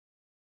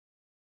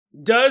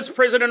Does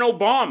President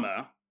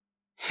Obama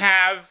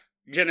have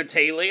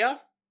genitalia?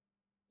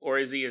 Or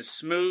is he as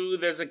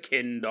smooth as a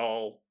Ken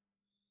doll?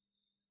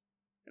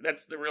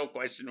 That's the real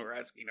question we're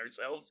asking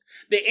ourselves.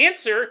 The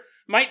answer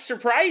might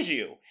surprise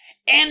you.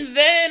 And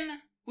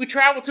then we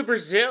travel to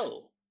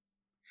Brazil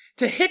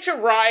to hitch a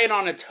ride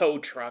on a tow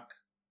truck,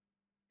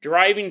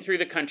 driving through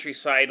the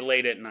countryside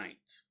late at night.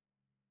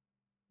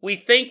 We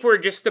think we're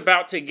just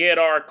about to get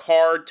our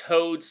car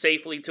towed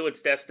safely to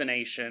its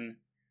destination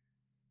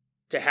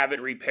to have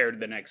it repaired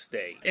the next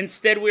day.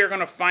 Instead, we are going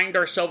to find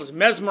ourselves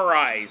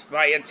mesmerized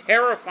by a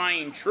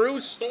terrifying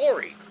true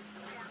story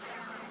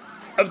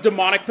of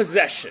demonic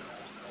possession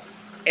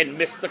and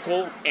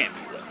mystical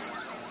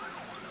amulets.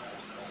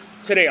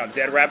 Today on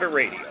Dead Rabbit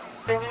Radio.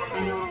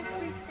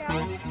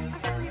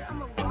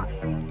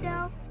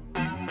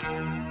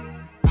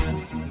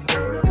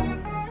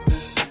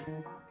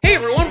 Hey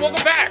everyone,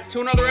 welcome back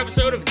to another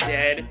episode of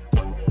Dead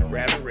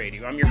Rabbit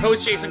Radio. I'm your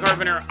host, Jason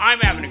Carpenter. I'm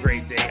having a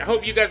great day. I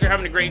hope you guys are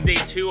having a great day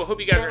too. I hope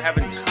you guys are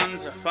having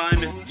tons of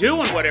fun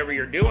doing whatever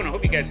you're doing. I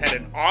hope you guys had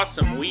an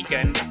awesome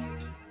weekend.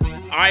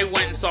 I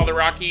went and saw the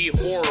Rocky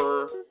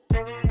Horror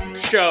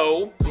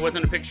Show. It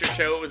wasn't a picture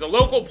show. It was a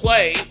local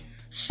play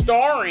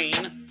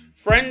starring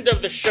friend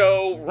of the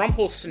show,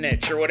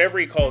 Rumplesnitch, or whatever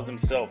he calls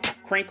himself.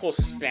 Crinkle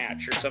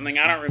Snatch or something.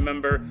 I don't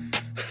remember.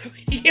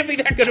 He can't be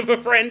that good of a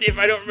friend if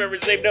I don't remember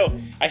his name. No,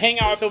 I hang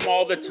out with him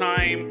all the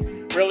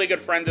time. Really good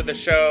friend of the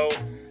show.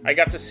 I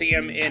got to see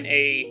him in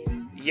a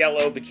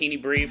yellow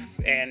bikini brief,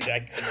 and I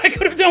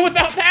could have done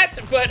without that.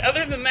 But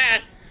other than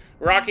that,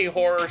 Rocky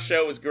Horror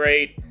Show was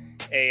great.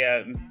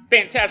 A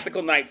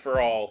fantastical night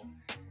for all.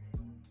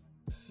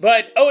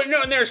 But, oh,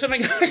 no, and there's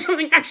something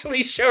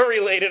actually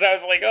show-related. I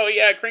was like, oh,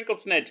 yeah, Crinkle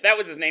Snitch. That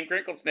was his name,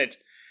 Crinkle Snitch.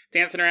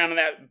 Dancing around in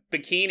that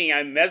bikini,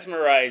 I'm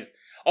mesmerized.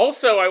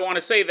 Also, I want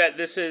to say that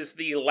this is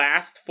the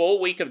last full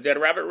week of Dead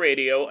Rabbit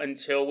Radio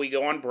until we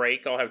go on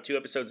break. I'll have 2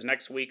 episodes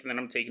next week, and then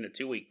I'm taking a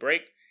 2-week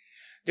break.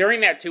 During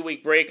that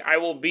 2-week break, I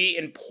will be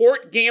in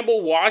Port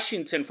Gamble,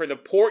 Washington for the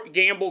Port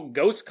Gamble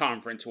Ghost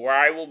Conference, where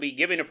I will be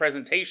giving a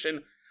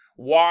presentation,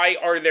 Why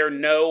Are There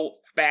No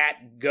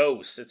Fat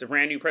Ghosts? It's a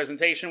brand new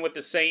presentation with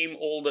the same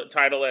old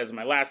title as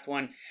my last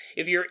one.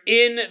 If you're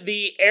in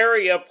the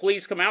area,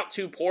 please come out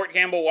to Port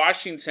Gamble,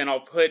 Washington. I'll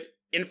put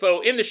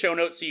info in the show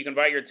notes so you can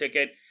buy your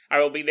ticket. I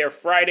will be there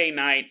Friday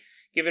night,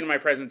 giving my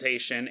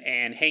presentation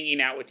and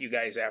hanging out with you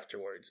guys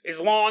afterwards.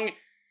 As long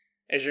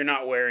as you're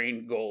not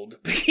wearing gold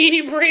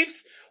bikini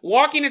briefs.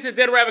 Walking into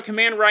Dead Rabbit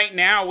Command right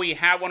now, we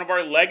have one of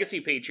our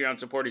legacy Patreon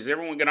supporters.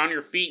 Everyone get on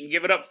your feet and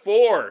give it up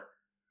for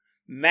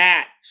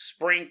Matt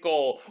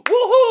Sprinkle.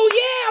 Woohoo,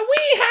 yeah,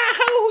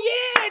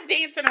 wee-ha-ho, yeah,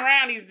 dancing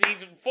around.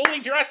 He's fully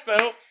dressed,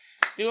 though.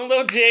 Doing a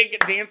little jig,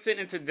 dancing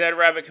into Dead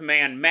Rabbit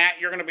Command. Matt,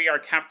 you're going to be our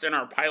captain,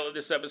 our pilot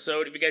this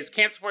episode. If you guys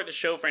can't support the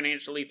show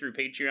financially through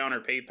Patreon or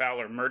PayPal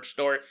or merch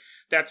store,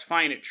 that's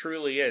fine. It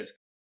truly is.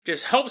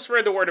 Just help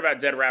spread the word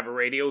about Dead Rabbit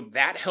Radio.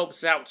 That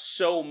helps out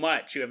so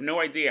much. You have no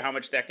idea how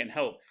much that can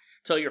help.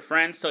 Tell your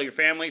friends, tell your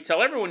family,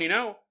 tell everyone you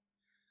know.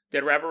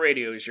 Dead Rabbit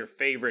Radio is your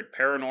favorite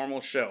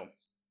paranormal show.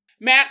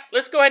 Matt,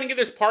 let's go ahead and get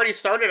this party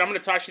started. I'm going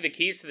to toss you the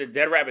keys to the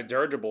Dead Rabbit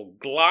Dirigible.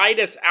 Glide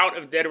us out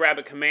of Dead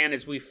Rabbit Command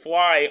as we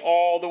fly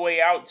all the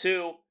way out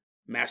to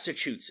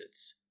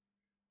Massachusetts.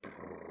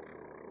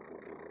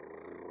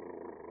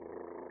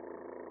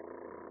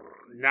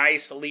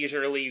 Nice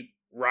leisurely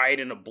ride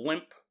in a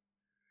blimp.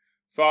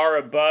 Far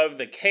above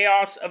the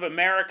chaos of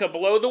America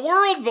below, the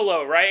world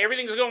below, right?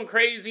 Everything's going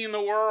crazy in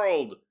the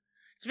world.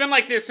 It's been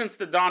like this since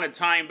the dawn of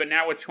time, but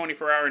now with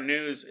 24-hour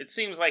news, it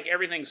seems like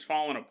everything's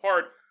fallen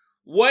apart.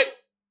 What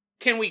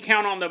can we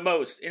count on the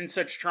most in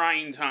such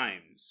trying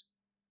times?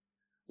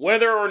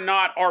 Whether or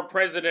not our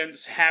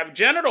presidents have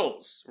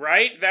genitals,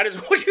 right? That is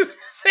what you're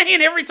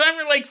saying every time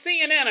you're like,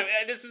 CNN, I mean,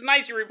 this is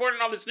nice, you're reporting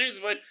all this news,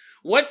 but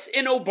what's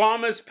in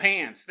Obama's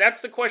pants?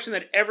 That's the question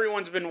that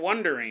everyone's been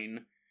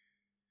wondering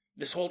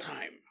this whole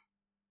time.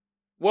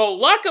 Well,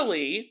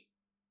 luckily,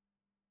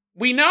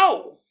 we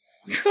know.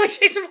 You're like,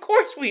 Jason, of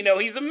course we know.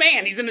 He's a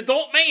man. He's an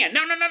adult man.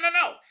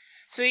 No.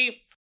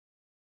 See,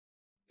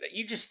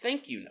 you just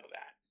think you know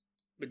that.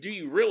 But do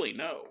you really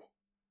know?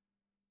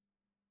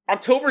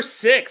 October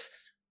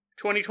 6th,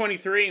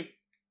 2023,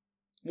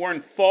 we're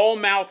in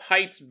Falmouth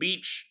Heights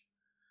Beach,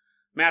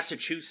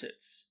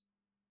 Massachusetts.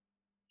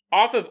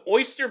 Off of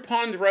Oyster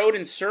Pond Road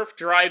and Surf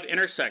Drive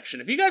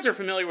intersection. If you guys are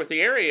familiar with the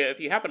area, if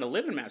you happen to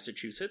live in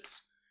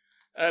Massachusetts,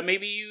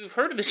 maybe you've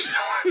heard of this.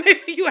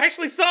 Maybe you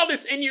actually saw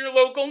this in your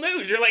local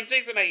news. You're like,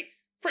 Jason, I'm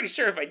pretty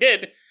sure if I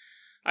did,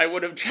 I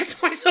would have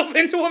checked myself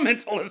into a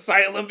mental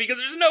asylum because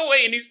there's no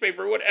way a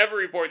newspaper would ever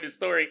report this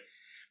story.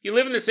 If you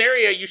live in this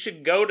area, you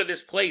should go to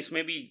this place,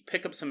 maybe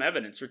pick up some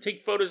evidence or take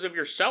photos of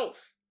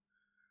yourself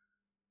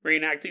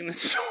reenacting the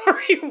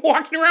story,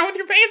 walking around with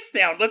your pants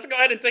down. Let's go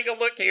ahead and take a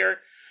look here.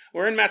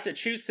 We're in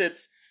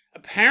Massachusetts.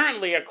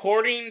 Apparently,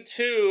 according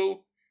to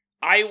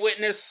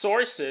eyewitness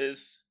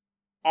sources,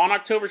 on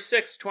October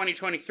 6,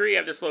 2023,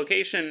 at this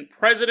location,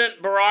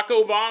 President Barack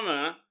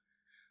Obama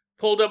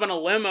pulled up in a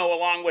limo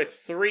along with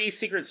 3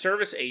 Secret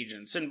Service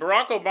agents. And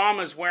Barack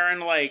Obama's wearing,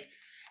 like,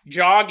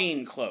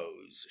 jogging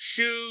clothes,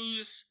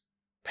 shoes,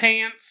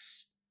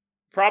 pants,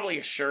 probably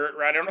a shirt,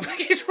 right? I don't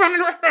think he's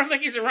running around. I don't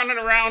think he's running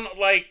around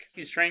like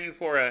he's training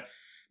for a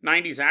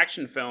 90s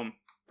action film.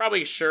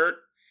 Probably a shirt.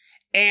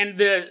 And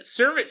the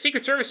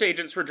Secret Service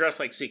agents were dressed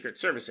like Secret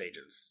Service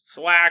agents.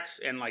 Slacks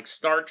and like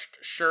starched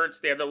shirts.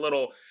 They had the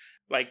little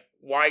like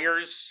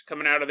wires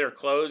coming out of their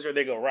clothes, or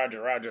they go,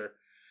 Roger, Roger.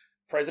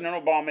 President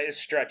Obama is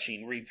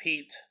stretching.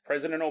 Repeat.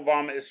 President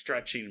Obama is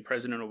stretching.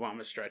 President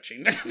Obama is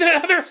stretching.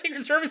 The other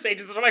Secret Service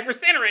agents are like, we're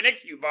standing right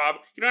next to you, Bob.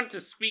 You don't have to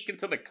speak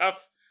into the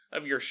cuff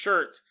of your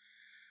shirt.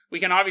 We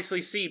can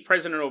obviously see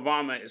President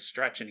Obama is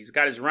stretching. He's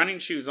got his running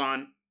shoes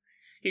on.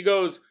 He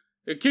goes,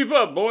 keep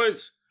up,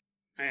 boys.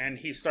 And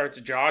he starts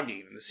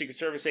jogging. And the Secret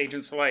Service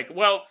agents are like,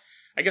 well,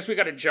 I guess we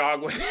got to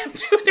jog with him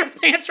too. Their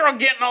pants are all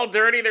getting all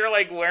dirty. They're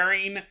like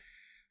wearing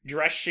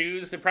dress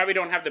shoes. They probably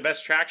don't have the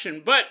best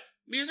traction. But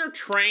these are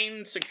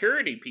trained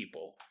security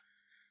people.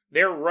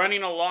 They're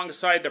running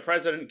alongside the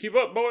president. Keep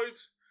up,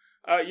 boys.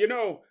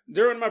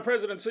 During my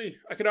presidency,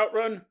 I could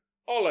outrun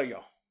all of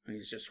y'all. And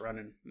he's just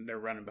running. And they're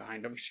running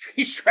behind him.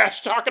 He's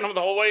trash talking them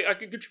the whole way. I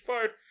could get you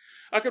fired.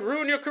 I could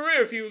ruin your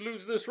career if you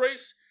lose this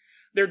race.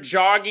 They're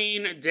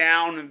jogging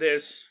down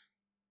this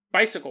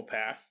bicycle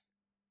path.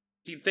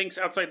 He thinks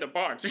outside the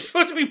box. There's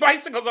supposed to be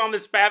bicycles on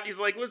this path. He's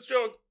like, let's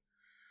jog.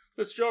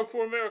 Let's jog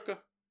for America.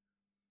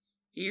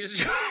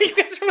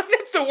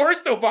 That's the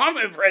worst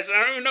Obama impression.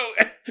 I don't even know.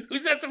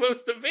 Who's that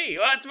supposed to be?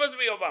 Well, it's supposed to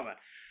be Obama.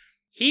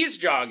 He's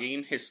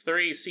jogging. His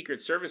 3 Secret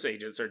Service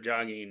agents are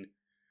jogging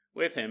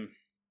with him.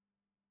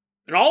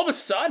 And all of a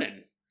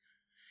sudden,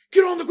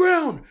 get on the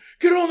ground!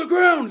 Get on the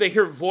ground! They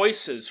hear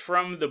voices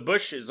from the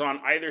bushes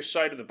on either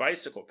side of the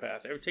bicycle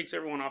path. It takes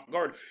everyone off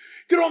guard.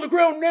 Get on the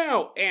ground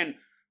now! And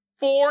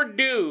 4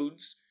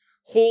 dudes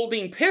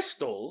holding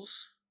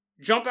pistols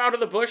jump out of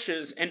the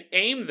bushes and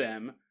aim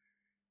them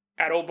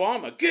at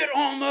Obama. Get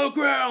on the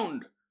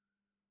ground!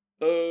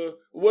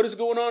 What is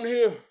going on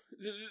here?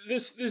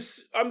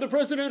 I'm the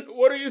president.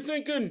 What are you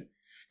thinking?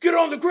 Get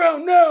on the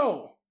ground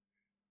now!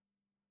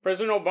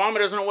 President Obama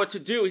doesn't know what to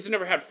do. He's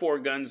never had 4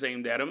 guns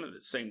aimed at him at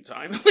the same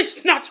time. At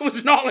least not to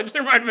his knowledge.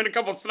 There might have been a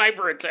couple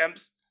sniper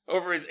attempts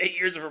over his 8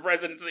 years of a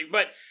presidency.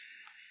 But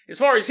as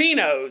far as he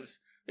knows,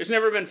 there's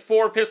never been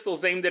 4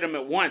 pistols aimed at him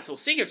at once. So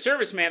Secret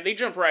Service, man, they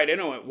jump right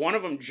into it. One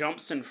of them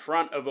jumps in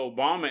front of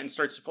Obama and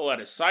starts to pull out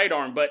his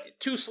sidearm,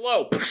 but too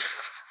slow.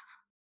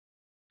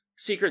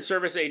 Secret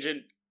Service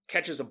agent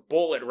catches a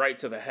bullet right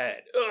to the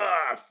head.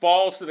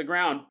 Falls to the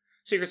ground.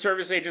 Secret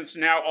Service agents are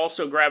now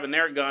also grabbing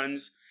their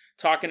guns,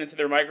 talking into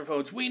their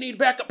microphones. We need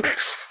backup.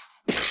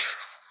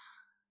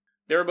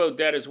 They're both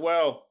dead as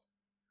well.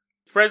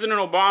 President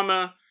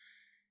Obama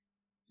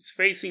is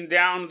facing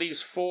down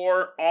these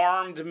 4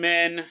 armed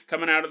men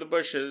coming out of the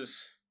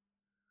bushes.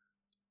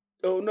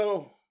 Oh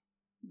no.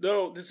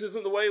 No, this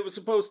isn't the way it was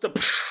supposed to.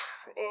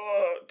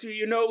 Do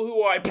you know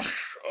who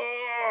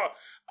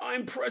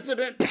I'm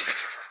president.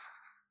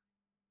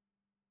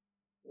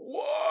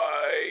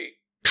 Why?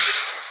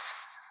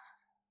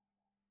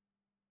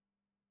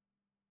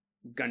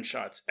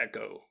 Gunshots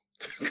echo.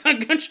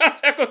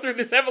 Gunshots echo through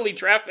this heavily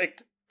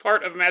trafficked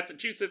part of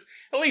Massachusetts.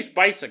 At least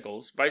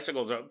bicycles.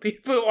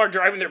 People are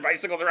driving their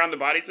bicycles around the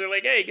body, so they're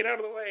like, hey, get out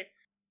of the way.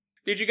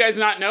 Did you guys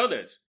not know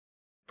this?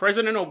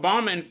 President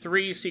Obama and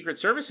 3 Secret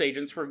Service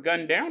agents were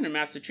gunned down in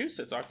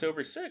Massachusetts,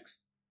 October 6th.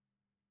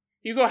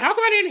 You go, how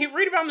come I didn't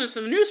read about this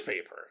in the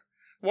newspaper?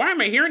 Why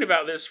am I hearing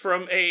about this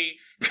from a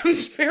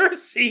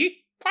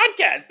conspiracy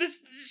podcast? This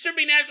should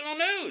be national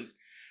news.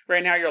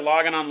 Right now you're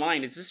logging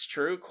online. Is this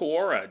true?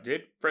 Quora,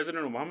 did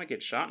President Obama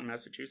get shot in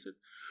Massachusetts?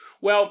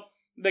 Well,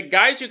 the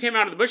guys who came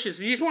out of the bushes,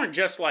 these weren't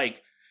just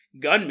like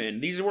gunmen.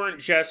 These weren't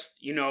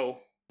just,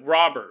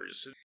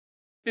 robbers.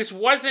 This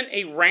wasn't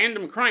a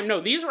random crime. No,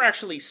 these were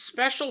actually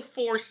special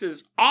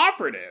forces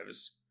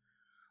operatives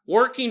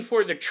working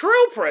for the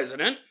true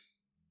president,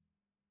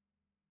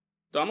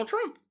 Donald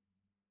Trump.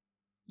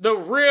 The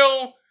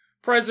real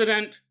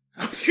president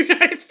of the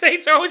United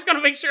States. I'm always going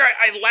to make sure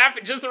I laugh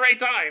at just the right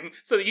time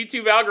so the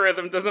YouTube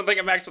algorithm doesn't think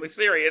I'm actually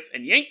serious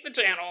and yank the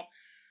channel.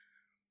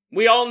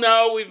 We all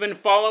know we've been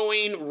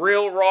following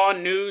real raw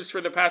news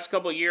for the past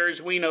couple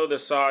years. We know the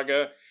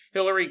saga.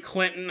 Hillary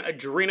Clinton,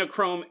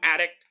 adrenochrome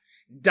addict,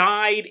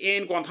 died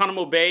in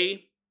Guantanamo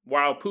Bay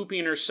while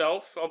pooping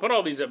herself. I'll put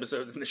all these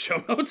episodes in the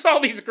show notes. All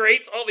these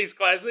greats, all these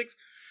classics.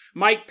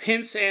 Mike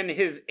Pence and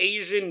his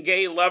Asian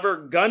gay lover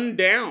gunned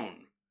down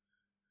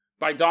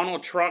by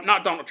Donald Trump.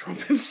 Not Donald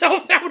Trump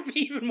himself. That would be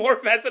even more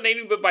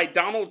fascinating. But by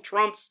Donald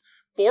Trump's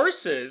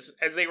forces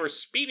as they were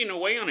speeding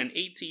away on an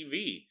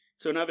ATV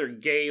to another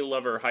gay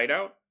lover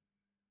hideout.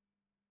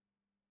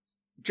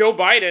 Joe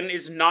Biden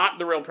is not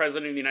the real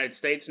president of the United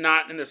States,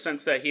 not in the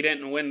sense that he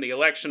didn't win the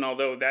election,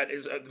 although that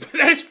is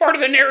part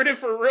of the narrative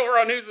for Real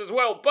Raw News as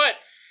well, but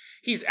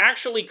he's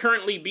actually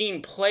currently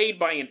being played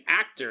by an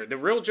actor. The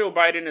real Joe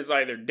Biden is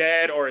either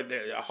dead or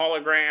the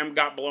hologram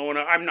got blown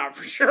up. I'm not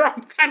for sure.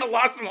 I'm kind of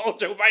lost in the whole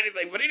Joe Biden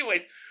thing. But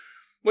anyways,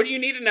 what you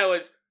need to know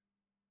is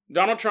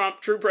Donald Trump,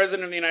 true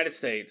president of the United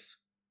States.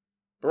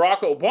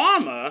 Barack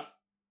Obama,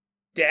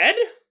 dead?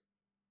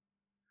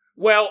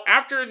 Well,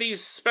 after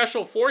these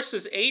special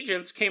forces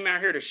agents came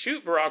out here to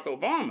shoot Barack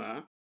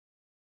Obama,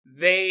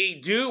 they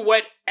do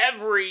what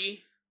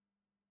every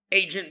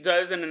agent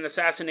does in an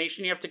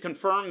assassination. You have to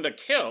confirm the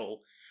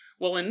kill.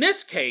 Well, in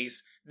this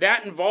case,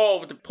 that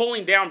involved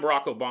pulling down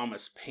Barack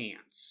Obama's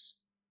pants.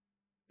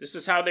 This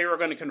is how they were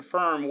going to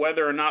confirm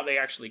whether or not they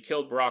actually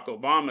killed Barack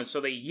Obama. So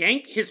they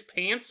yank his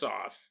pants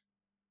off,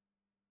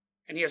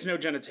 and he has no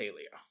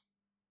genitalia.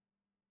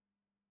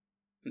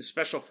 And the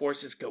special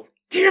forces go,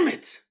 damn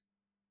it!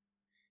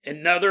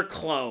 Another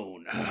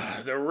clone.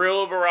 The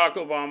real Barack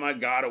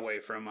Obama got away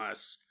from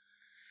us.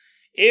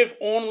 If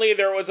only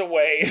there was a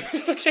way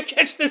to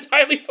catch this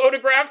highly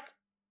photographed,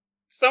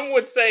 some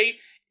would say,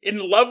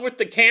 in love with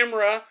the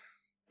camera,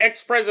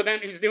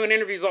 ex-president who's doing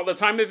interviews all the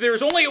time, if there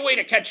was only a way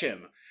to catch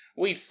him.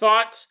 We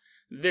thought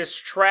this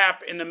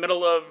trap in the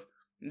middle of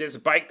this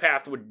bike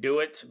path would do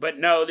it, but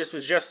no, this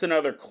was just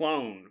another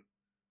clone.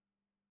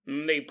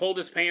 And they pulled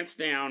his pants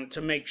down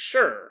to make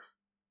sure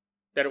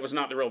that it was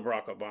not the real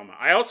Barack Obama.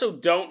 I also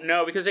don't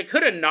know, because it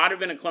could have not have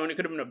been a clone, it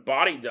could have been a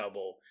body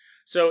double.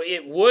 So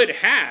it would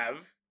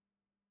have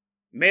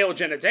male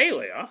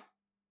genitalia.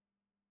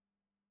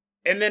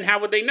 And then how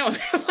would they know? They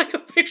have like a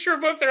picture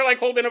book, they're like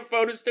holding up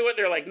photos to it,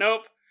 they're like,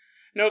 nope,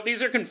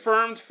 these are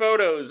confirmed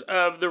photos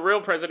of the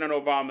real President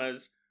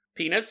Obama's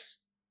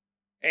penis.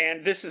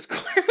 And this is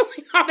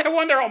clearly not that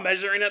one, they're all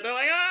measuring it, they're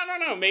like, I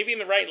don't know, maybe in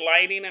the right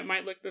lighting it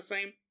might look the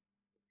same.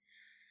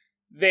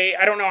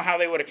 I don't know how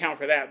they would account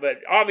for that, but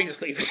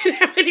obviously, if he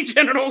didn't have any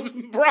genitals,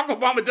 Barack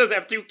Obama does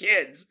have 2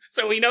 kids.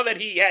 So we know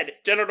that he had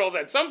genitals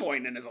at some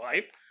point in his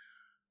life.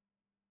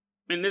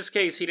 In this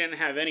case, he didn't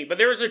have any. But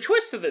there was a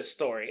twist to this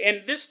story.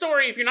 And this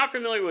story, if you're not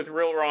familiar with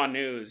Real Raw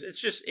News, it's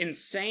just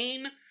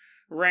insane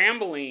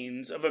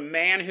ramblings of a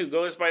man who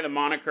goes by the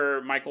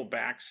moniker Michael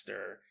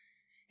Baxter.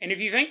 And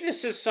if you think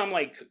this is some,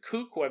 like,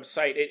 kook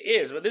website, it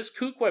is. But this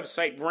kook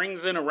website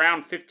brings in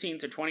around $15,000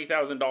 to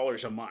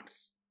 $20,000 a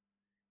month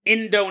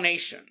in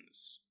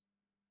donations.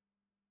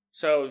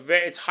 So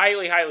it's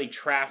highly, highly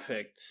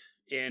trafficked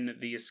in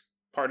this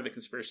part of the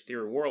conspiracy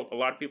theory world. A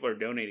lot of people are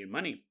donating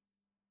money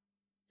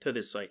to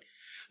this site.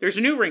 There's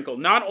a new wrinkle.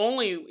 Not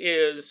only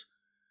is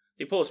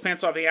they pull his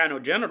pants off, he had no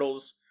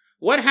genitals.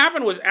 What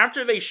happened was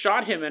after they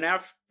shot him and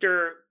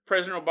after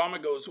President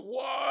Obama goes,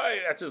 why?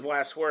 That's his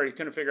last word. He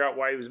couldn't figure out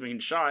why he was being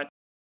shot.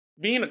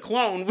 Being a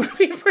clone would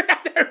be,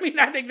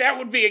 I think that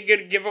would be a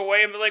good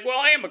giveaway. And be like, well,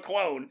 I am a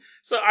clone.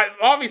 So I'm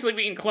obviously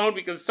being cloned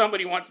because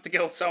somebody wants to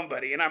kill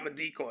somebody and I'm a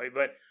decoy.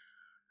 But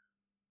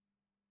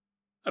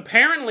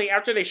apparently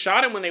after they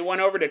shot him, when they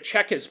went over to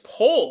check his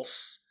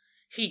pulse,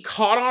 he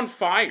caught on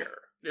fire.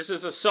 This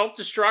is a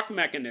self-destruct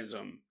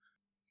mechanism.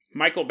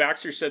 Michael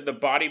Baxter said the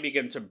body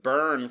began to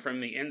burn from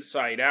the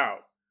inside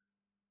out.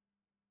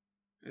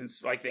 And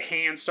it's like the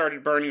hands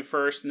started burning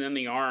first and then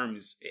the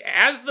arms.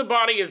 As the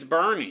body is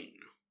burning,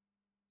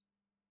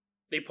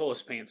 they pull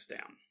his pants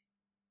down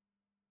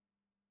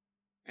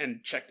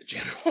and check the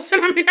genitals.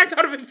 And I mean, I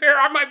gotta be fair,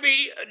 I might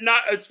be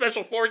not a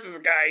special forces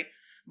guy,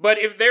 but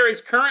if there is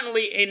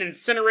currently an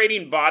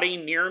incinerating body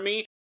near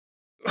me,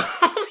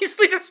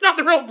 obviously that's not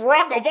the real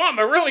Barack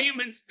Obama. Real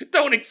humans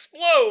don't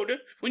explode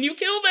when you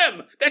kill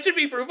them. That should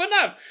be proof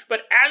enough.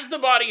 But as the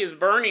body is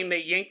burning,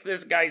 they yank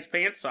this guy's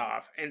pants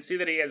off and see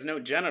that he has no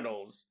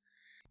genitals.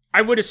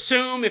 I would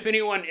assume if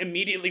anyone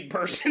immediately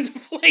bursts into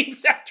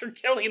flames after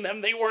killing them,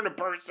 they weren't a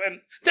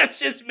person. That's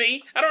just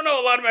me. I don't know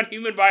a lot about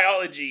human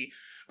biology,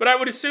 but I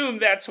would assume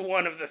that's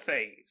one of the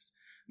things.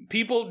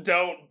 People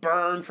don't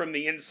burn from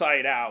the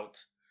inside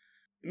out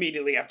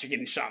immediately after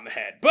getting shot in the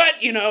head. But,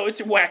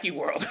 it's a wacky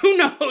world. Who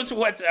knows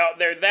what's out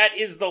there? That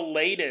is the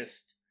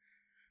latest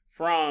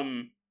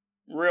from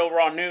Real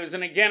Raw News.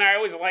 And again, I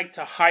always like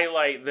to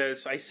highlight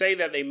this. I say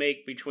that they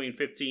make between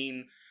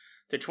 $15,000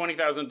 to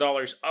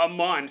 $20,000 a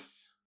month.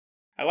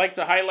 I like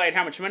to highlight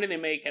how much money they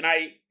make, and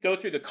I go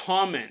through the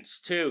comments,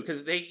 too,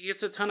 because they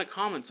get a ton of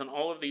comments on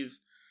all of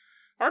these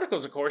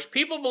articles, of course.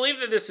 People believe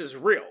that this is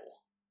real.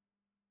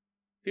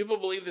 People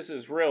believe this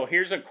is real.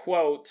 Here's a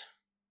quote.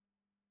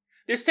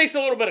 This takes a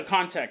little bit of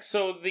context.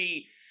 So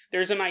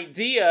there's an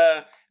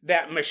idea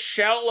that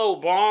Michelle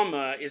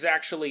Obama is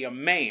actually a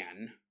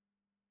man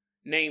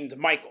named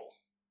Michael.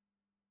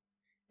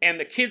 And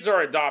the kids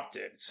are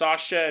adopted.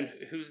 Sasha and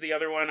who's the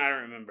other one? I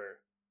don't remember.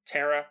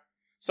 Tara?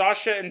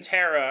 Sasha and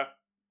Tara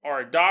are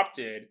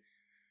adopted.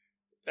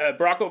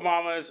 Barack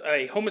Obama's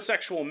a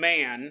homosexual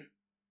man,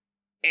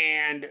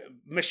 and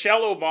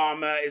Michelle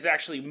Obama is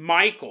actually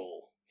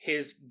Michael,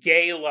 his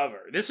gay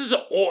lover.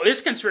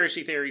 This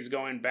conspiracy theory is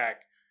going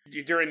back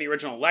during the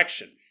original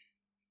election,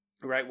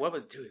 right?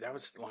 That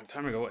was a long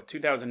time ago,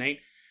 2008?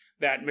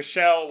 That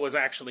Michelle was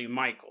actually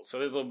Michael. So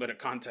there's a little bit of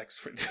context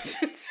for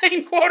this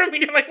insane quote. I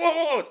mean, you're like,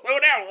 whoa, slow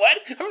down, what?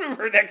 I've never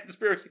heard that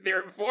conspiracy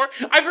theory before.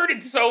 I've heard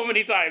it so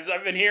many times.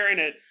 I've been hearing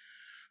it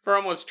for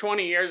almost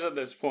 20 years at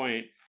this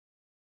point.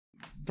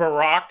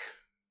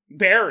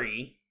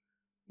 Barry,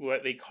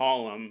 what they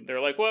call him,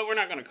 they're like, well, we're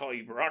not going to call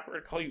you Barack, we're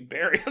going to call you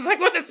Barry. I was like,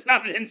 what? That's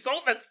not an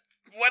insult. That's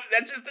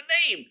just the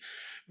name.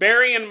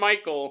 Barry and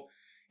Michael,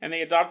 and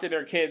they adopted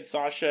their kids,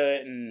 Sasha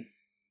and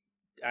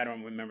I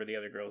don't remember the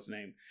other girl's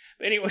name.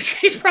 But anyway,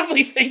 she's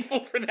probably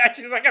thankful for that.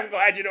 She's like, I'm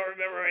glad you don't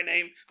remember my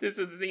name. This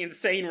is the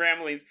insane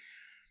ramblings.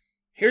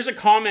 Here's a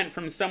comment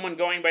from someone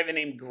going by the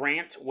name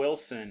Grant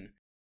Wilson.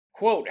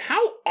 Quote,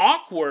 how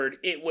awkward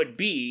it would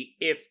be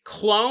if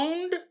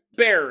cloned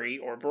Barry,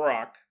 or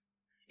Brock,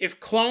 if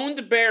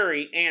cloned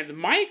Barry and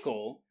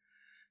Michael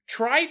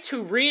tried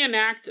to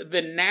reenact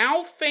the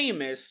now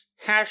famous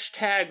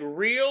hashtag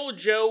Real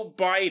Joe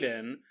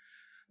Biden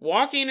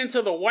walking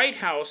into the White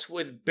House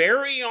with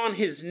Barry on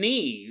his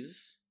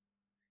knees,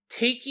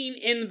 taking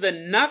in the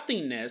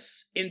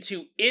nothingness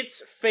into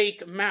its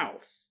fake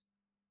mouth.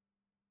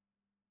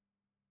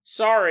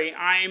 Sorry,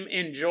 I'm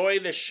enjoy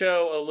the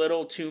show a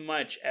little too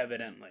much,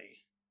 evidently.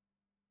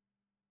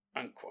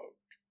 Unquote.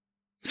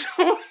 So,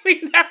 I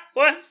mean, that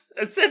was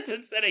a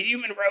sentence that a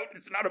human wrote.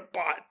 It's not a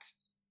bot.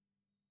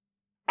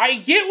 I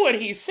get what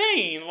he's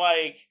saying.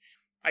 Like,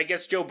 I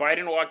guess Joe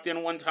Biden walked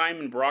in one time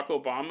and Barack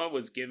Obama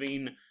was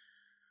giving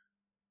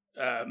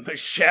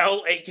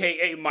Michelle,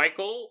 a.k.a.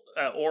 Michael,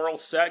 oral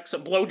sex, a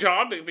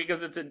blowjob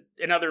because it's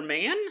another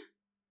man?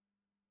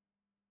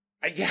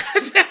 I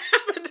guess that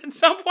happened at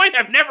some point.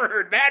 I've never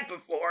heard that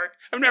before.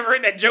 I've never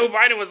heard that Joe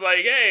Biden was like,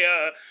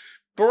 hey,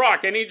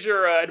 Barack, I need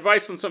your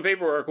advice on some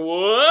paperwork.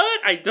 What?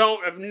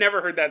 I've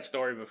never heard that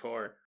story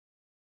before.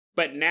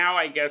 But now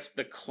I guess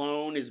the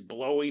clone is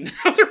blowing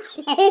another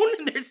clone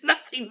and there's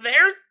nothing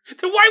there?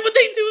 Then why would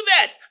they do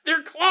that?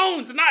 They're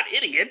clones, not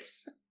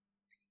idiots.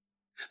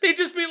 They'd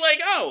just be like,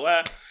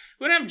 oh,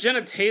 we don't have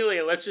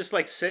genitalia, let's just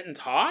like sit and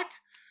talk?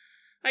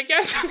 I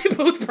guess they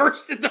both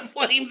burst into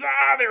flames.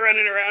 They're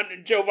running around,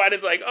 and Joe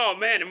Biden's like, oh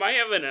man, am I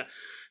having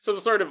some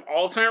sort of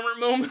Alzheimer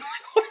moment?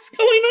 Like, what is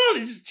going on?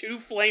 There's just two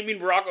flaming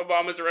Barack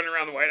Obamas running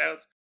around the White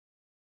House.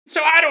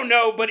 So I don't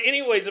know, but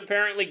anyways,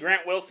 apparently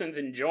Grant Wilson's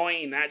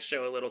enjoying that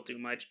show a little too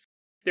much.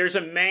 There's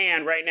a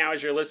man right now,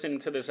 as you're listening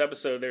to this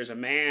episode, there's a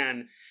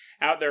man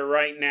out there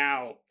right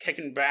now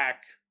kicking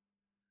back,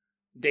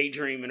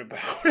 daydreaming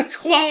about a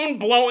clone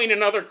blowing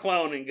another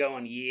clone and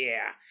going,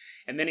 yeah.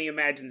 And then he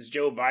imagines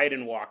Joe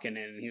Biden walking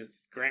in, and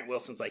Grant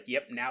Wilson's like,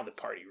 yep, now the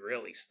party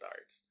really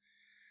starts.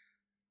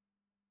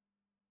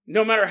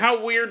 No matter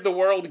how weird the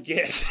world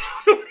gets,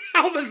 no matter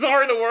how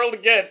bizarre the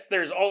world gets,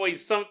 there's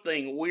always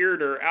something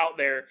weirder out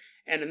there.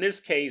 And in this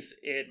case,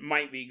 it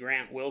might be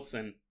Grant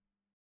Wilson.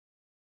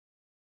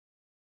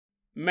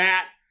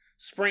 Matt,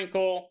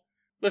 Sprinkle,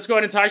 let's go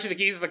ahead and toss you the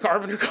keys to the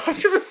Carpenter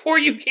Copter before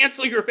you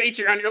cancel your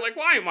Patreon. You're like,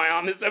 why am I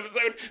on this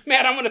episode?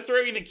 Matt, I'm going to throw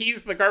you the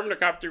keys to the Carpenter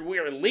Copter. We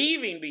are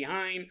leaving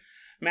behind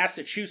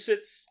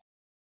Massachusetts.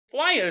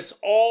 Fly us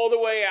all the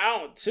way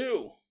out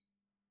to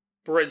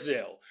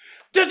Brazil.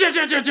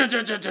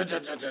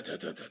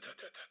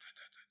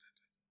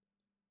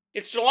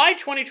 It's July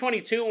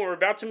 2022, and we're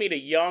about to meet a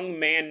young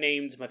man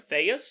named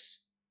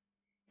Matthias.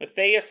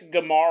 Matthias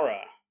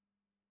Gamara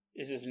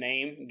is his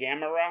name.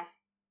 Gamara.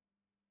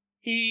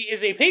 He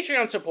is a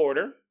Patreon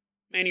supporter,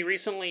 and he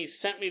recently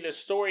sent me this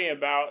story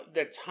about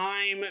the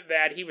time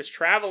that he was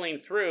traveling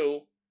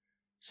through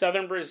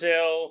southern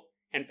Brazil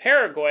and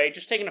Paraguay,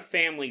 just taking a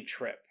family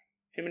trip.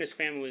 Him and his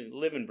family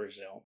live in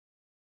Brazil.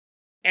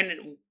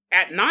 And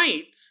at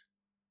night,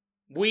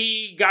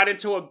 we got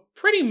into a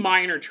pretty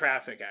minor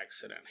traffic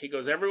accident. He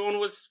goes, everyone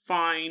was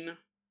fine,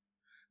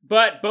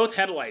 but both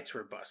headlights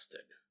were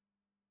busted.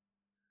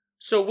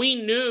 So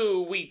we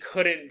knew we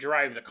couldn't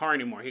drive the car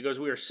anymore. He goes,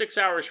 we were 6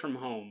 hours from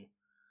home.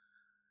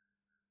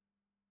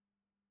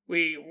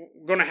 We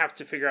were going to have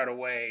to figure out a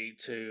way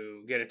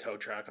to get a tow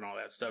truck and all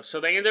that stuff. So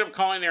they ended up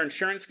calling their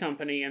insurance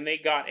company, and they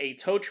got a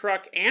tow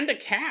truck and a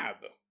cab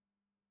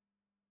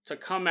to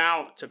come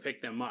out to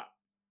pick them up.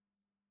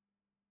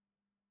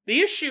 The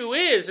issue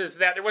is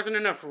that there wasn't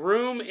enough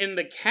room in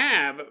the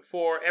cab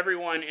for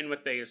everyone in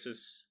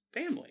Matthias's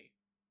family.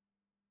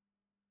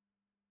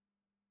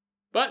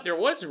 But there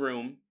was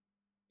room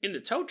in the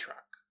tow truck.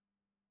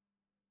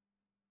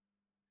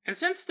 And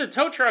since the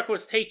tow truck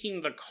was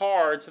taking the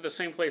car to the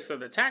same place that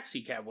the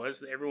taxi cab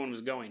was, everyone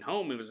was going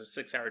home, it was a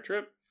 6-hour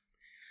trip,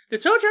 the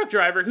tow truck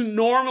driver, who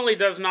normally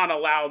does not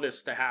allow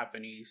this to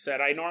happen, he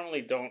said, I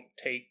normally don't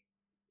take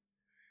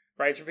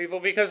rides for people,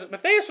 because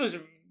Matthias was,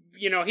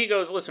 he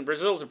goes, listen,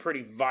 Brazil's a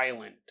pretty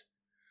violent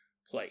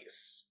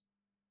place.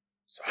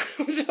 So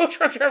the tow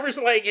truck driver's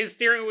like, his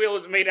steering wheel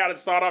is made out of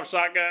sawed-off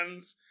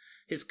shotguns.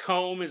 His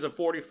comb is a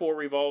 .44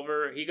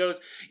 revolver. He goes,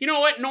 you know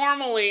what?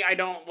 Normally, I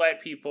don't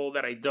let people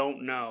that I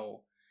don't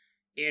know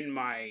in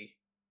my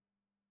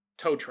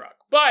tow truck.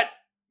 But,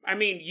 I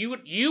mean,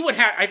 you would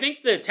have... I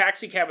think the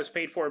taxi cab was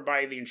paid for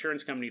by the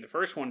insurance company, the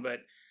first one. But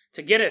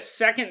to get a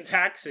second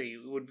taxi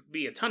would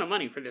be a ton of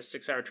money for this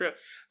 6-hour trip.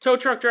 Tow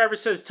truck driver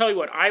says, tell you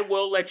what, I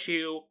will let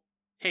you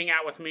hang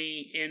out with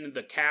me in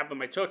the cab of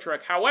my tow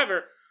truck.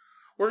 However,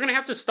 we're going to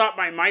have to stop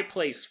by my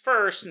place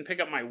first and pick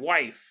up my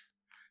wife.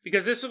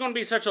 Because this is going to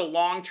be such a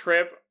long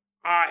trip,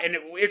 and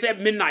it's at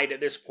midnight at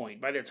this point.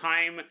 By the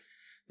time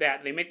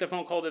that they make the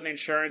phone call to the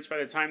insurance, by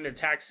the time the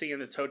taxi and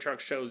the tow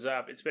truck shows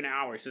up, it's been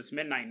hours. It's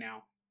midnight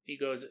now. He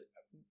goes,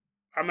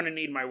 I'm going to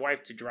need my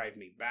wife to drive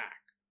me back.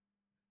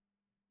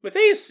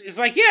 Matthias is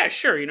like, yeah,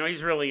 sure.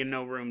 He's really in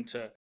no room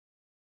to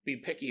be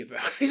picky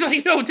about it. He's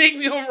like, no, take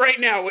me home right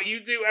now. What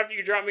you do after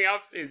you drop me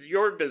off is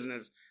your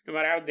business, no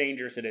matter how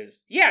dangerous it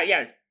is.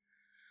 Yeah.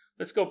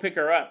 Let's go pick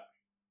her up.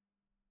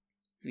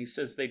 And he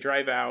says they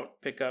drive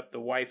out, pick up the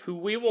wife, who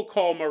we will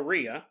call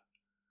Maria.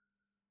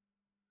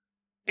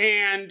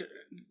 And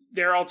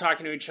they're all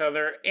talking to each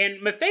other.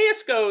 And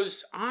Matthias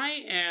goes,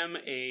 I am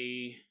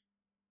a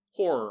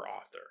horror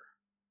author.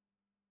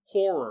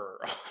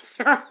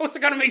 I was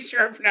going to make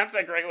sure I pronounced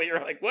that correctly.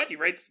 You're like, what? He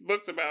writes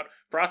books about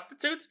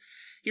prostitutes?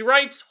 He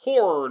writes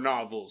horror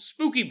novels,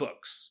 spooky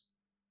books,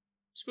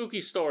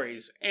 spooky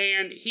stories.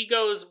 And he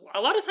goes,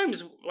 a lot of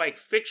times, like,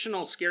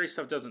 fictional scary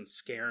stuff doesn't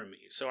scare me.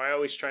 So I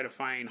always try to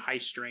find high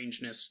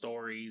strangeness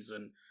stories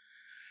and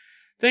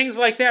things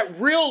like that.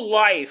 Real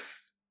life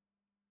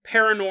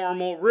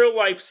paranormal, real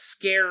life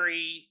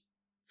scary,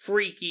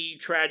 freaky,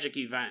 tragic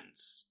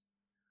events.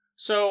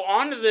 So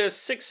on to this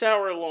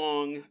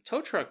 6-hour-long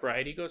tow truck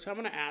ride, he goes, I'm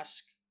going to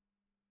ask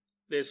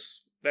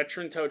this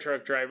veteran tow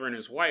truck driver and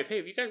his wife, hey,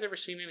 have you guys ever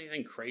seen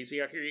anything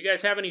crazy out here? You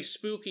guys have any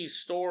spooky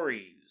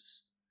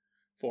stories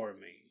for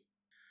me?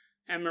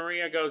 And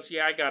Maria goes,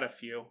 yeah, I got a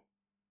few.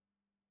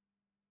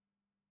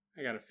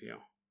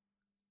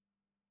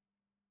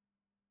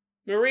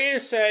 Maria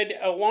said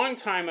a long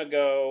time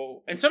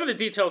ago, and some of the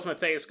details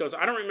Matthias goes,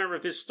 I don't remember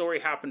if this story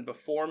happened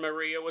before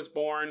Maria was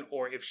born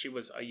or if she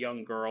was a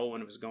young girl when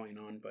it was going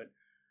on, but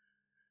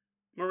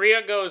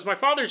Maria goes, my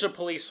father's a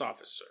police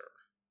officer.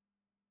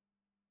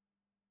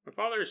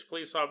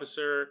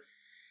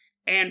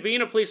 And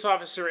being a police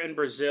officer in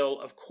Brazil,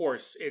 of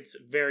course, it's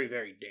very,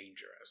 very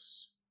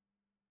dangerous.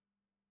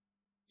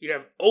 You'd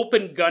have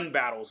open gun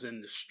battles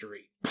in the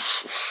street.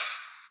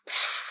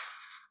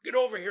 Get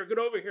over here.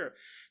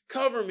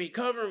 Cover me.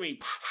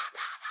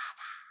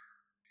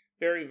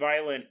 Very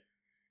violent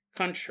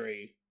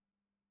country.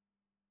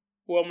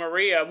 Well,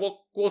 Maria,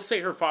 we'll say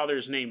her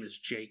father's name is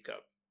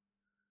Jacob.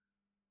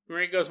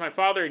 Maria goes, my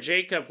father,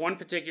 Jacob, one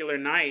particular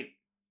night,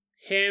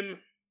 him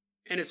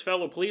and his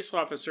fellow police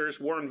officers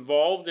were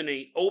involved in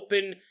an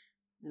open,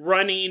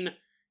 running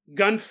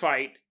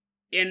gunfight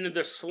in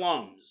the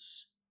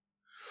slums.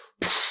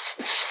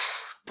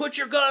 Put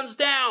your guns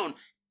down!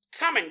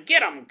 Come and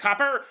get 'em,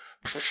 copper!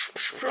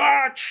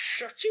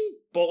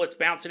 Bullets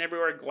bouncing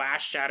everywhere,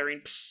 glass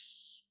shattering.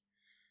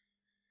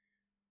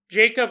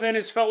 Jacob and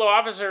his fellow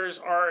officers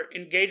are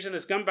engaged in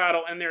this gun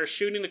battle, and they're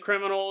shooting the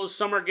criminals.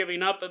 Some are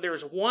giving up, but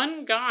there's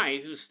one guy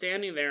who's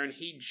standing there, and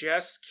he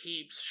just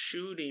keeps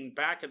shooting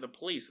back at the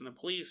police. And the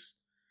police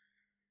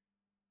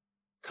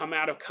come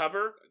out of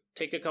cover,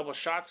 take a couple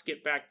shots,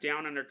 get back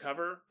down under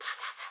cover.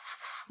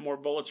 More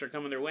bullets are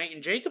coming their way.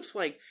 And Jacob's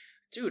like,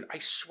 dude, I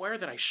swear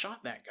that I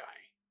shot that guy.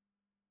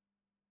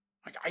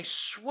 Like, I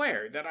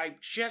swear that I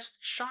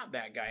just shot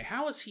that guy.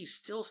 How is he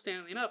still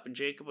standing up? And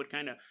Jacob would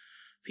kind of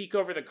peek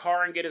over the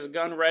car and get his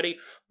gun ready.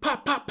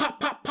 Pop, pop, pop,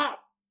 pop,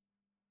 pop.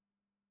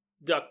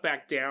 Duck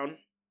back down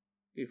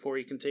before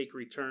he can take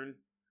return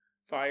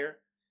fire.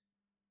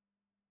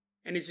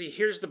 And as he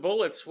hears the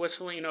bullets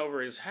whistling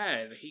over his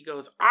head, he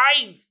goes,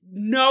 I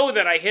know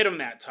that I hit him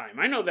that time.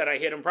 I know that I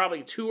hit him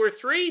probably 2 or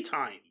 3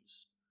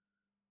 times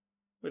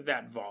with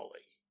that volley.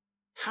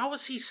 How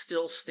is he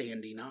still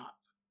standing up?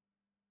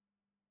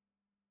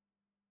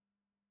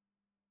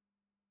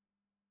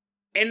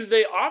 And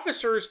the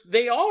officers,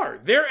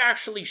 they're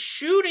actually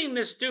shooting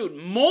this dude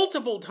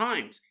multiple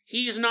times.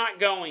 He's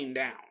not going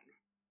down.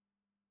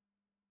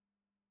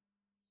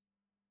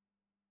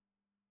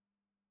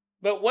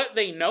 But what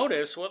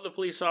the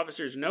police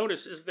officers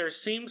notice, is there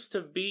seems to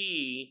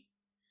be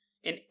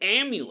an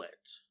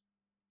amulet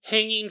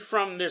hanging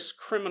from this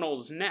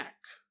criminal's neck.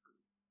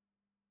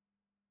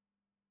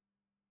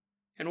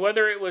 And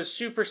whether it was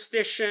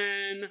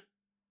superstition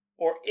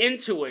or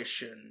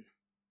intuition,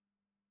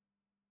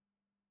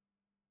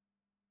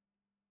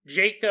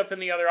 Jacob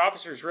and the other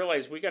officers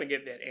realized we got to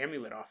get that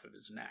amulet off of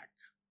his neck.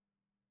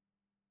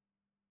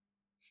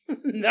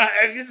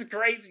 This is a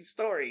crazy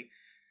story.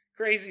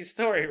 Crazy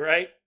story,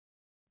 right?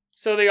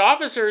 So the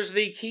officers,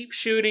 they keep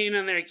shooting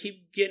and they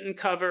keep getting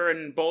cover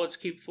and bullets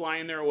keep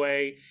flying their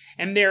way.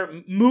 And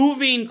they're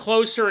moving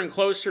closer and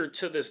closer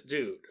to this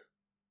dude.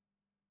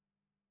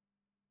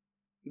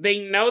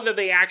 They know that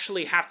they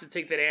actually have to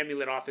take that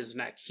amulet off his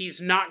neck.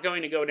 He's not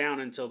going to go down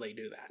until they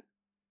do that.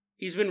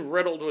 He's been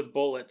riddled with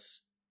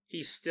bullets.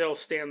 He's still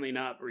standing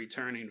up,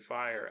 returning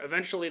fire.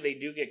 Eventually, they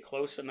do get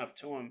close enough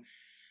to him.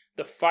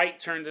 The fight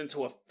turns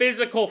into a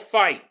physical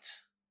fight.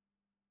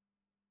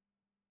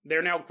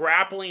 They're now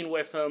grappling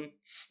with him,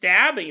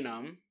 stabbing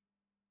him.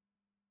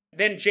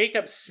 Then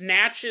Jacob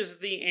snatches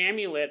the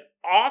amulet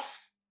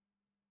off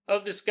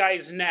of this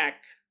guy's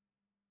neck,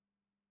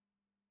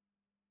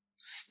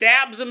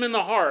 stabs him in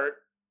the heart,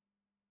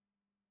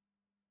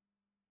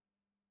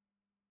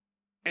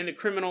 and the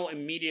criminal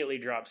immediately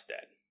drops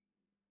dead.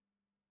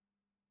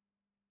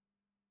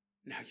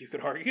 Now, you could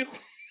argue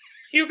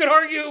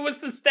it was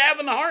the stab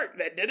in the heart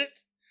that did it.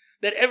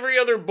 That every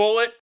other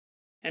bullet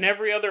and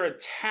every other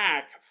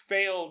attack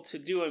failed to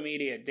do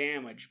immediate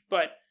damage.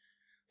 But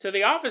to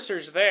the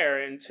officers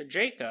there and to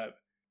Jacob,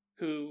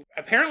 who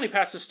apparently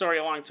passed the story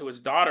along to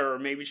his daughter, or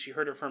maybe she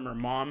heard it from her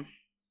mom,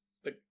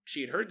 but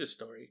she had heard the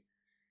story.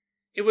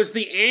 It was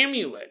the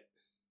amulet.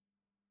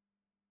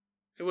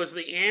 It was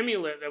the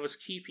amulet that was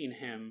keeping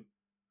him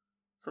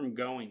from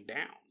going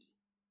down.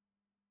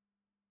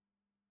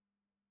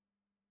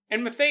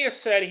 And Matthias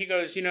said, he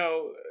goes,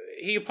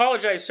 he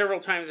apologized several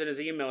times in his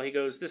email. He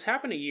goes, this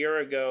happened a year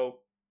ago.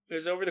 It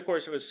was over the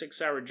course of a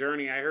 6-hour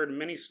journey. I heard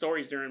many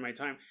stories during my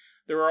time.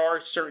 There are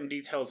certain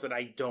details that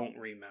I don't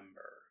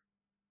remember.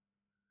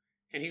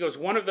 And he goes,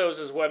 one of those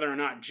is whether or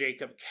not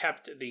Jacob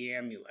kept the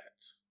amulet.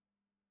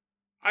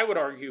 I would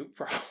argue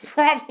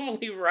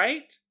probably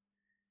right.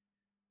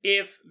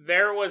 If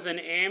there was an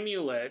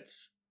amulet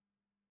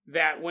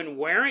that when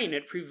wearing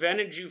it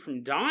prevented you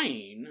from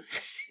dying,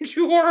 and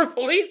you were a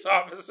police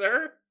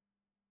officer,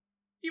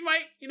 you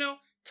might,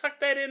 tuck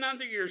that in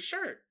under your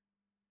shirt.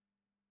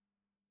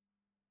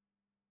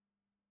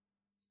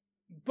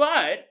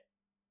 But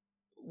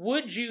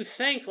would you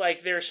think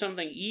like there's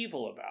something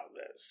evil about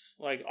this?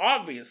 Like,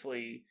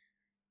 obviously,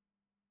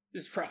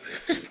 this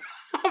is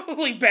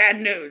probably bad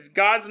news.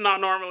 God's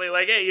not normally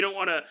like, hey, you don't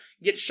want to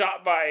get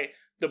shot by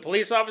the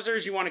police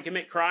officers. You want to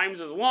commit crimes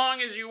as long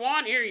as you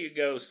want. Here you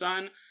go,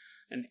 son.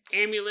 An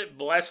amulet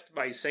blessed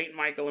by Saint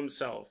Michael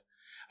himself.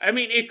 I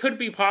mean, it could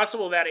be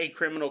possible that a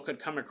criminal could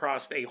come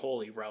across a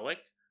holy relic.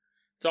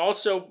 It's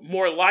also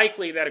more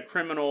likely that a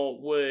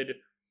criminal would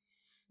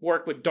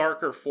work with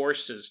darker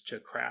forces to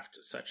craft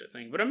such a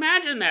thing. But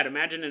imagine that.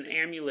 Imagine an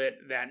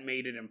amulet that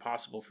made it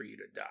impossible for you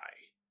to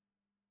die.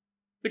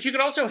 But you could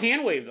also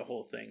hand wave the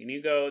whole thing. And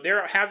you go,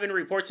 there have been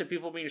reports of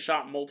people being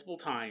shot multiple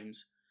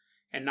times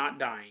and not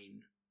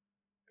dying.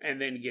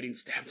 And then getting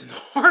stabbed in the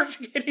heart.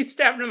 Getting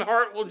stabbed in the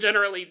heart will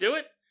generally do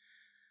it.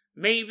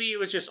 Maybe it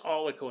was just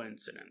all a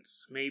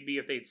coincidence. Maybe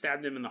if they'd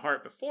stabbed him in the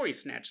heart before he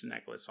snatched the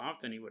necklace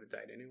off, then he would have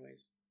died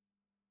anyways.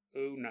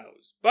 Who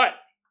knows? But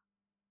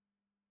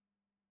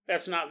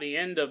that's not the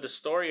end of the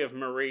story of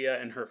Maria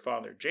and her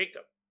father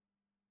Jacob.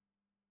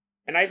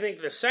 And I think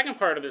the second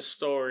part of this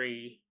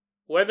story,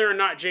 whether or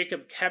not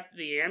Jacob kept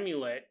the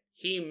amulet,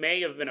 he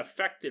may have been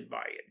affected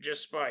by it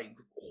just by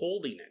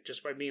holding it,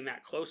 just by being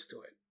that close to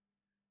it.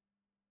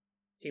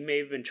 He may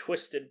have been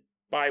twisted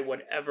by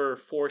whatever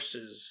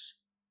forces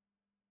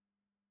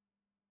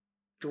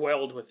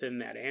dwelled within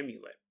that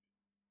amulet.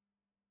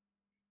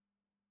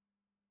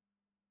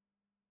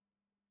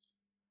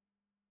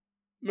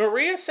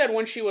 Maria said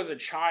when she was a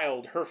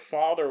child, her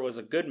father was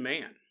a good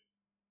man.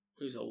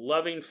 He was a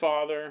loving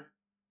father,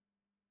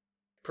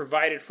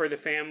 provided for the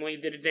family,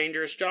 did a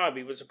dangerous job.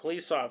 He was a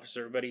police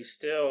officer, but he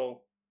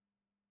still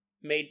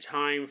made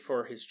time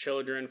for his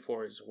children,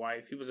 for his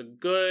wife. He was a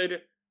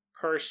good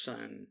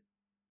person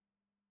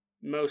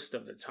most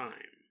of the time.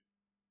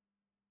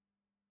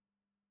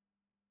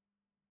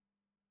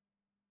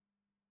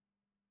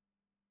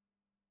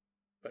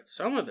 But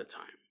some of the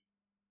time,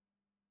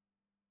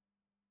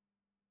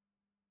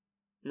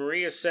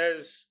 Maria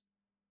says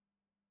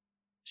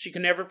she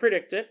could never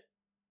predict it,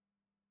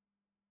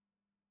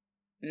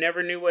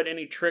 never knew what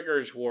any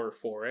triggers were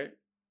for it,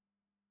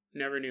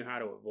 never knew how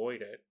to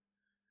avoid it.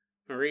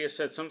 Maria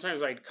said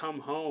sometimes I'd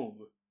come home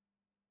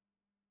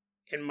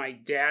and my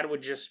dad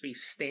would just be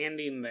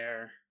standing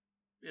there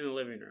in the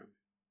living room,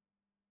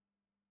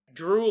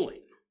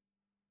 drooling.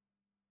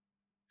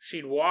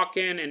 She'd walk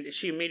in and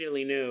she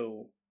immediately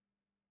knew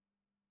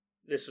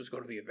this was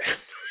going to be a bad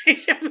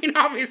night. I mean,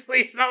 obviously,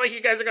 it's not like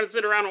you guys are going to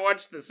sit around and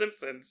watch The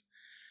Simpsons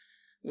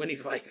when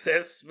he's like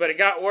this, but it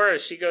got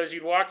worse. She goes,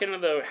 you'd walk into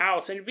the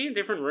house, and it'd be in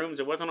different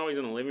rooms. It wasn't always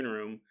in the living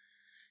room.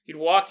 You'd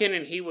walk in,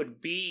 and he would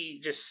be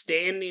just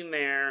standing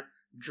there,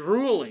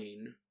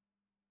 drooling,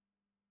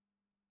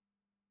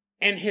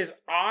 and his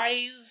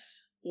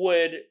eyes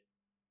would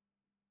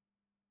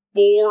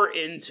bore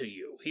into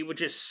you. He would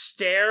just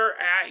stare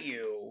at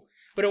you.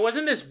 But it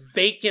wasn't this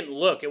vacant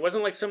look. It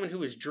wasn't like someone who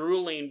was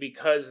drooling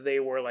because they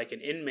were like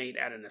an inmate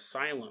at an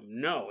asylum.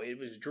 No, it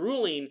was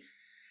drooling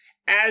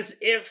as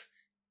if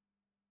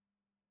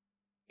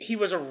he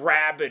was a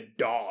rabid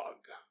dog.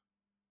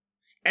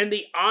 And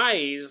the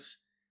eyes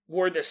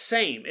were the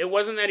same. It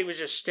wasn't that he was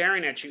just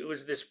staring at you. It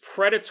was this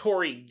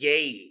predatory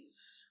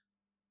gaze.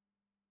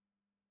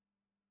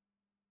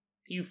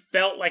 You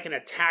felt like an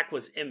attack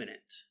was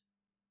imminent.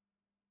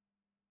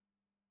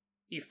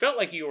 You felt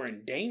like you were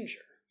in danger.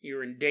 You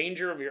were in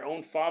danger of your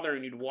own father,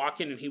 and you'd walk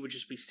in and he would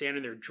just be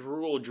standing there,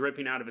 drool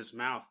dripping out of his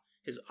mouth,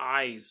 his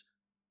eyes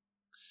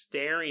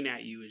staring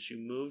at you as you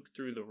moved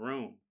through the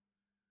room.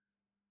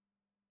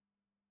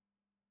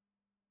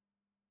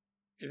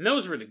 And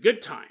those were the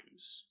good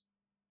times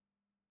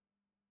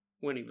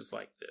when he was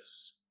like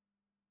this.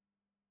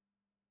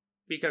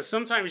 Because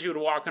sometimes you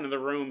would walk into the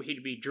room,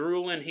 he'd be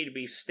drooling, he'd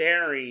be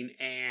staring,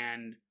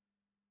 and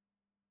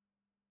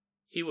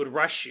he would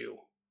rush you,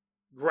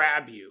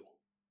 grab you,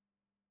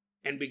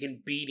 and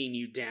begin beating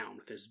you down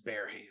with his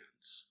bare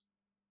hands.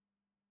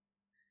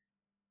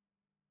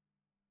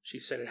 She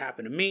said it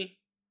happened to me,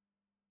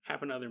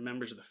 happened to other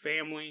members of the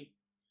family.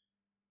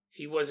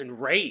 He was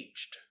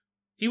enraged.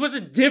 He was a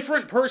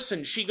different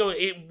person. She goes,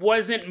 it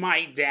wasn't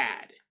my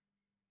dad.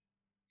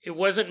 It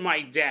wasn't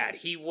my dad.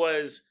 He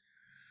was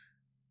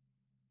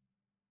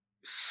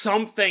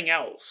something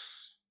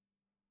else.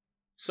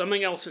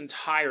 Something else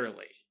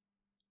entirely.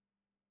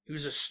 He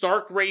was a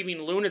stark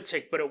raving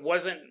lunatic, but it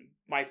wasn't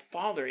my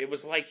father. It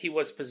was like he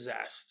was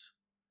possessed.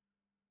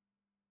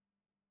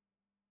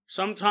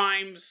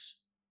 Sometimes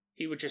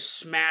he would just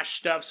smash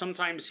stuff.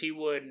 Sometimes he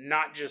would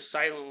not just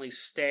silently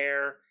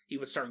stare. He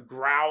would start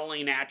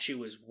growling at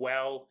you as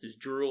well. His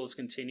drool is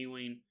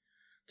continuing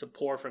to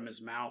pour from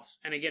his mouth.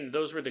 And again,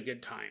 those were the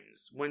good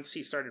times. Once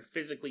he started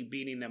physically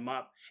beating them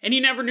up. And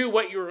you never knew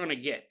what you were going to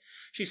get.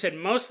 She said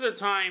most of the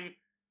time,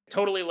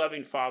 totally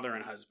loving father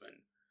and husband.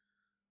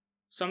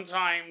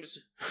 Sometimes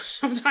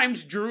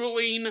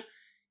drooling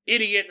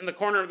idiot in the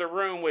corner of the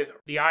room with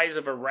the eyes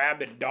of a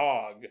rabid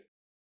dog.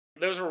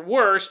 Those were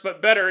worse,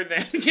 but better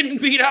than getting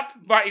beat up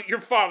by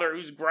your father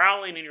who's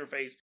growling in your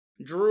face.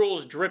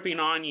 Drool's dripping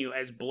on you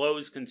as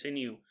blows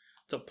continue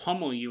to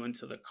pummel you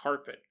into the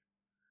carpet.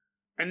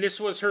 And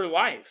this was her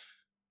life.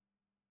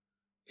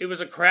 It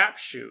was a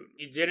crapshoot.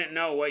 You didn't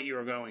know what you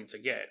were going to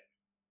get.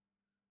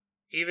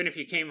 Even if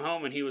you came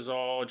home and he was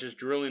all just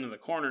drooling in the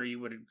corner, you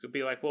would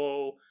be like,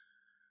 well,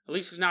 at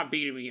least he's not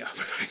beating me up.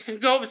 I can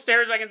go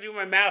upstairs, I can do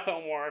my math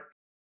homework.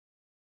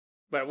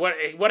 But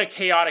what a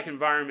chaotic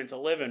environment to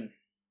live in.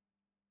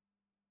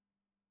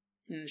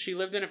 And she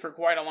lived in it for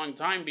quite a long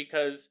time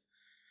because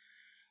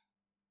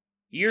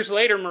years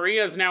later,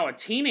 Maria is now a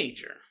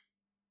teenager.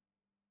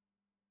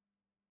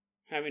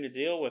 Having to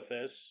deal with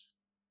this.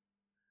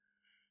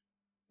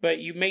 But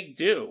you make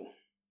do.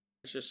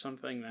 It's just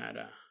something that,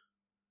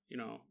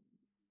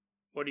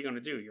 what are you going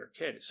to do? You're a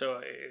kid.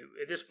 So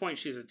at this point,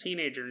 she's a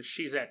teenager and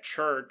she's at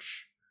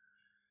church.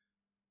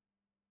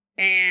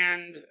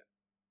 And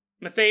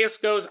Matthias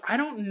goes, I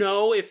don't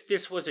know if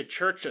this was a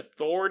church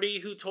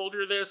authority who told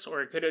her this,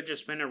 or it could have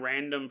just been a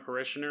random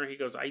parishioner. He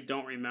goes, I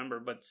don't remember.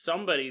 But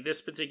somebody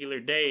this particular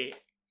day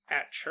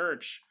at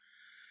church,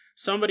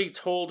 somebody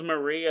told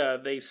Maria,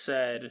 they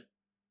said,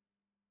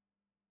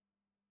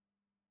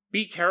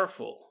 be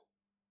careful.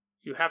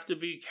 You have to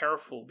be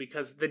careful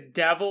because the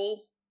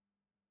devil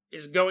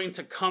is going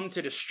to come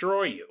to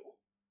destroy you.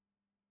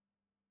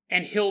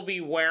 And he'll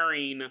be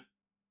wearing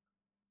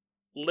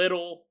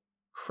little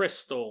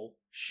crystal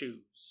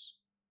shoes.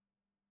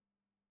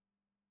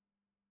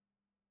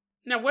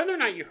 Now, whether or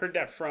not you heard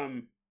that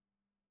from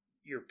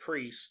your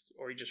priest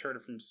or you just heard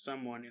it from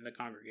someone in the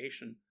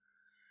congregation,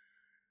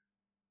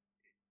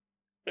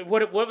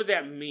 what would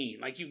that mean?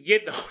 Like you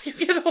get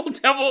the whole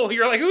devil.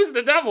 You're like, who's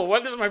the devil?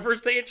 What? This is my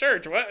first day at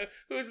church.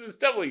 Who's this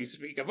devil you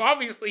speak of?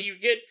 Obviously, you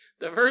get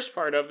the first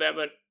part of that,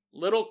 but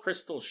little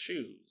crystal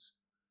shoes.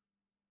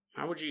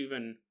 How would you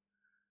even?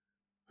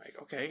 Like,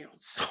 okay, I'll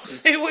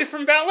stay away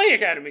from ballet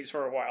academies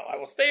for a while. I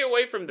will stay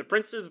away from the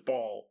Prince's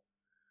Ball.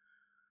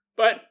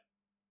 But,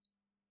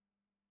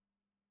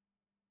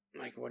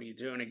 like, what are you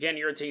doing? Again,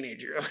 you're a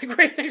teenager. You're like,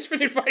 great, thanks for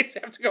the advice.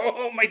 I have to go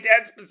home. My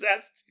dad's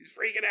possessed. He's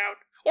freaking out.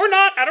 Or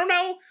not, I don't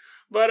know.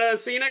 But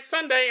see you next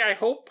Sunday, I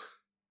hope.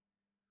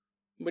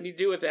 What do you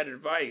do with that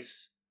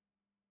advice?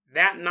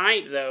 That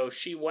night, though,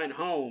 she went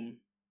home.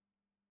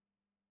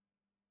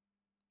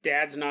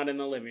 Dad's not in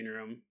the living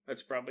room.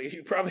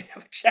 You probably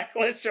have a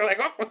checklist. You're like,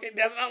 oh, okay,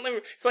 Dad's not in the living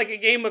room. It's like a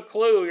game of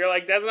Clue. You're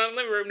like, Dad's not in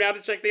the living room. Now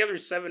to check the other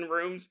 7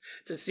 rooms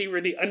to see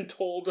where the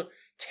untold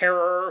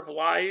terror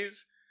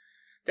lies.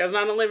 Dad's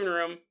not in the living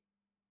room.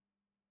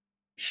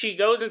 She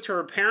goes into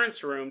her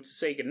parents' room to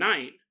say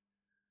goodnight.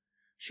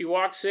 She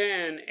walks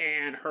in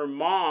and her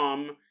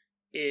mom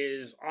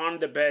is on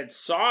the bed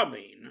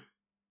sobbing.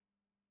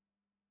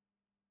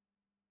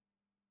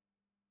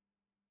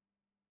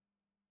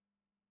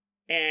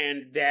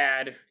 And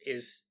Dad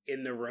is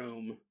in the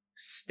room,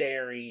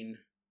 staring,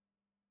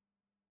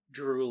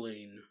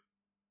 drooling,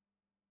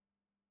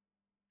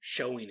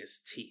 showing his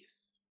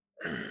teeth.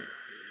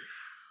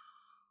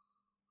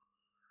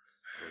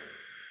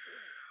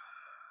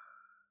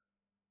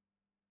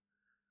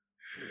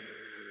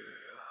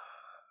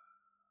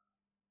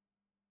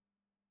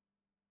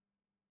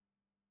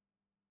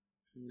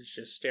 He's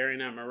just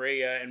staring at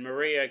Maria. And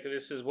Maria,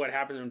 this is what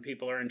happens when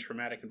people are in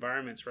traumatic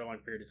environments for a long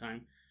period of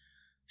time.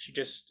 She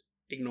just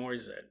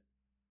ignores it.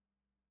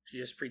 She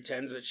just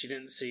pretends that she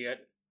didn't see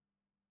it.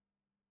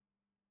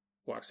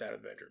 Walks out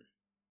of the bedroom.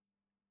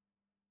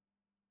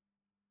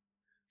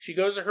 She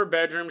goes to her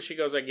bedroom. She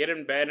goes, I get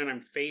in bed and I'm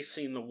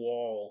facing the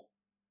wall.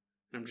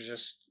 I'm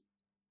just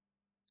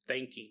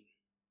thinking.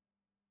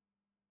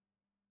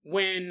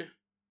 When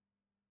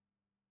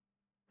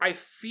I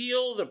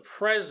feel the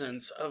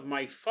presence of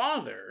my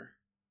father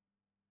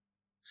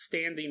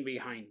standing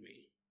behind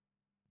me.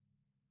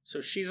 So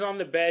she's on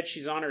the bed.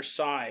 She's on her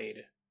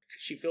side.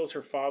 She feels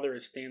her father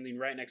is standing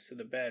right next to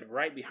the bed,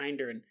 right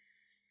behind her, and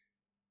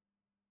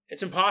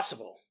it's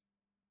impossible.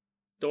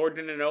 Door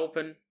didn't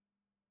open.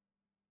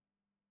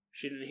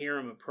 She didn't hear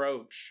him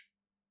approach,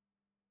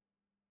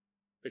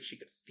 but she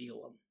could feel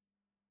him.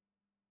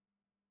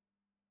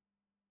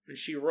 And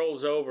she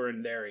rolls over,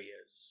 and there he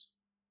is,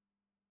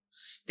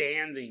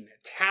 standing,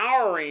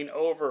 towering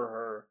over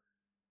her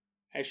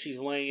as she's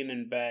laying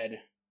in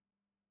bed.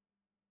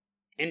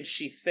 And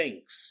she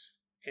thinks,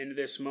 in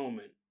this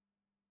moment,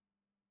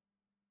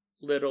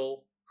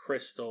 little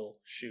crystal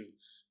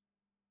shoes.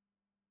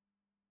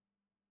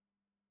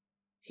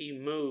 He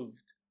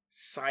moved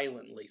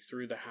silently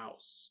through the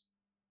house,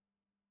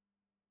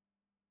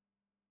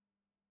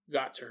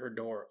 got to her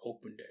door,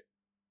 opened it,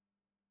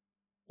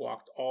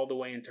 walked all the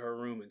way into her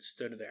room and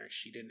stood there, and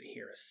she didn't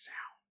hear a sound.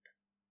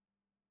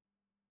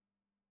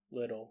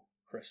 Little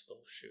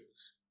crystal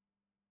shoes.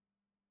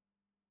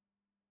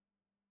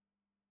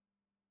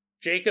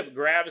 Jacob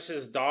grabs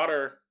his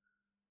daughter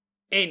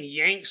and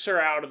yanks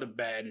her out of the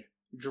bed,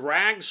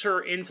 drags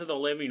her into the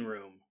living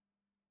room,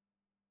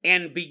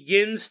 and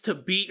begins to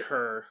beat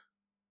her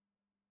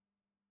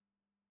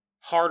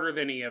harder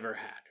than he ever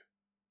had.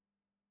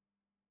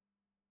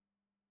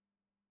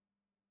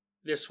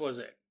 This was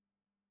it.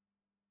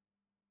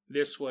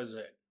 This was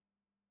it.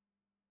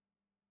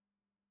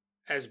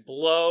 As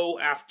blow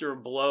after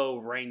blow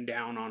rained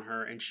down on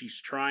her, and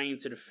she's trying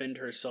to defend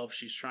herself,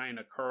 she's trying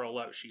to curl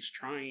up, she's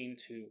trying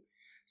to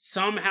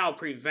somehow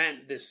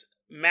prevent this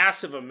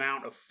massive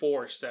amount of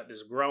force that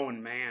this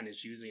grown man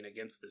is using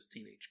against this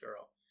teenage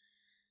girl.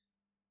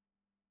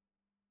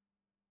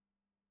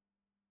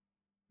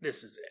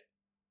 This is it.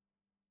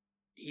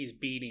 He's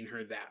beating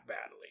her that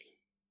badly.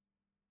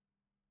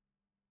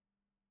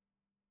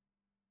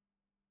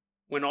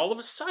 When all of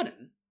a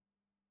sudden,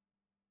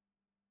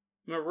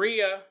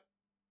 Maria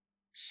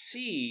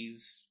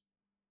sees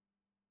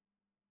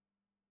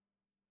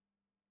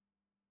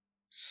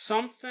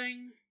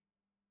something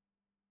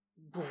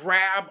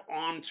grab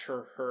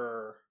onto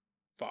her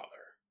father.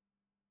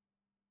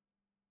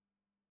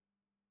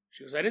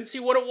 She goes, I didn't see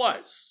what it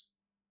was.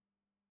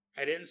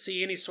 I didn't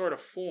see any sort of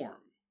form.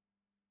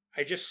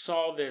 I just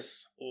saw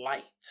this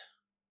light.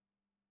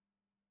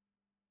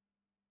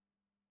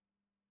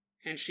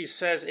 And she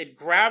says, it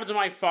grabbed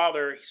my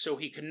father so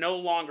he could no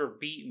longer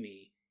beat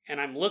me. And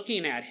I'm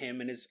looking at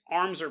him and his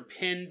arms are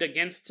pinned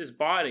against his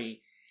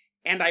body.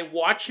 And I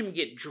watch him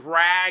get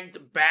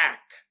dragged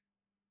back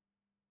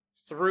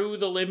through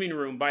the living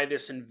room by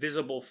this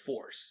invisible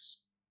force.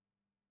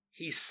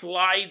 He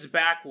slides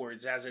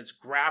backwards as it's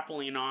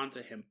grappling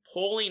onto him,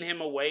 pulling him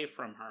away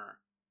from her.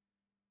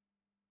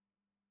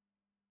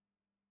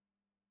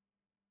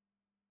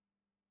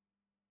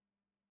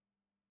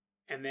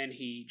 And then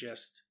he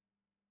just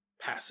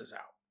passes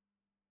out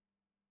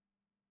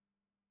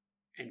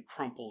and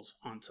crumples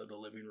onto the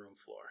living room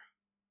floor.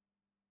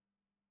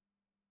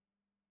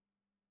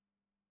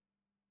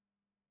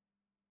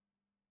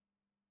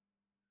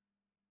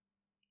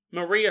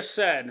 Maria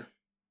said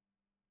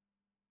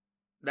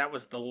that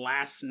was the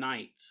last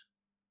night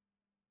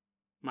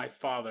my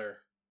father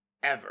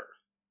ever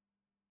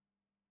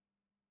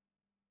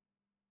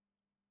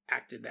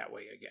acted that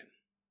way again.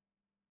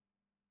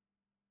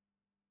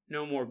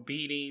 No more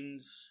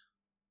beatings,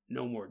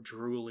 no more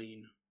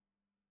drooling,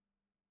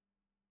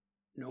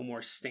 no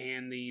more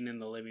standing in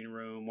the living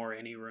room or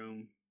any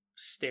room,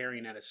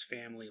 staring at his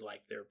family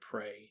like their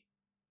prey.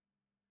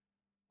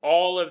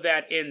 All of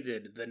that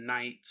ended the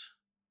night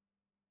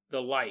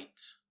the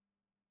light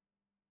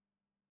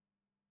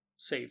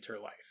saved her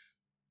life.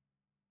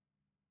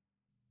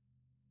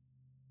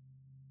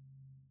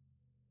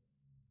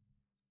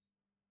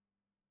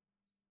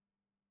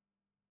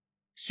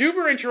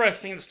 Super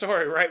interesting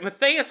story, right?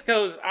 Matthias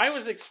goes, I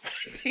was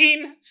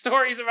expecting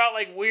stories about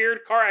like weird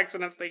car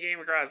accidents they came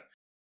across.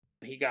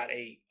 He got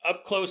a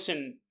up close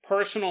and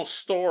personal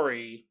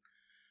story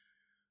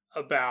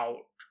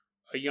about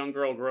a young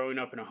girl growing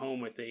up in a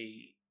home with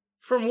a,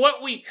 from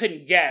what we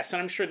could guess,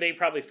 and I'm sure they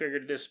probably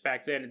figured this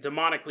back then, a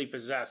demonically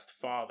possessed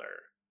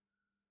father.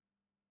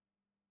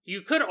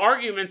 You could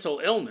argue mental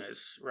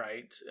illness,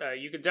 right?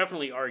 You could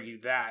definitely argue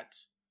that.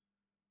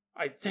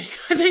 I think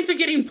that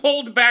getting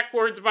pulled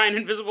backwards by an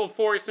invisible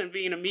force and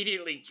being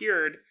immediately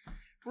cured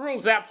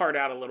rules that part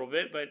out a little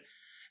bit, but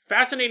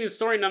fascinating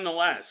story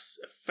nonetheless.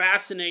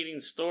 Fascinating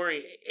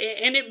story.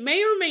 And it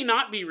may or may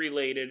not be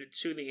related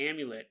to the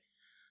amulet.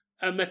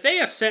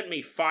 Matthias sent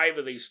me 5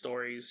 of these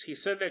stories. He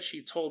said that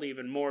she told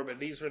even more, but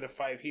these were the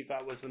 5 he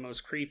thought was the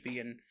most creepy,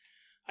 and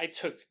I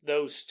took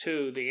those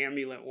 2, the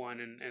amulet one,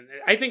 and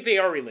I think they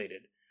are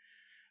related.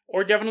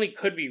 Or definitely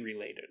could be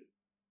related.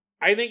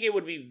 I think it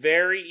would be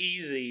very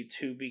easy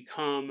to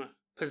become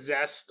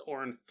possessed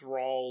or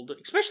enthralled,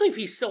 especially if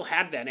he still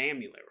had that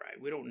amulet,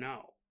 right? We don't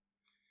know.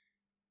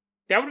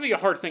 That would be a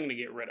hard thing to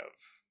get rid of.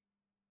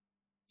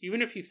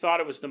 Even if you thought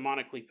it was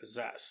demonically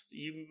possessed,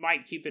 you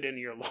might keep it in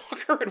your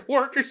locker at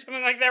work or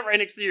something like that, right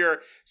next to your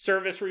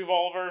service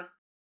revolver.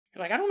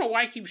 You're like, I don't know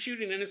why I keep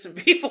shooting innocent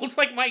people. It's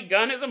like my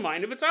gun has a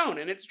mind of its own,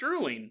 and it's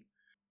drooling.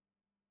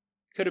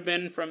 Could have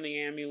been from the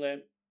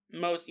amulet.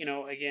 Most,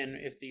 again,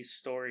 if these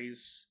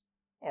stories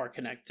are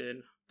connected,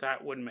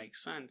 that would make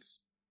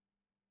sense.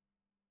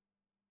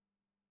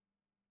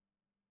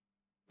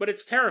 But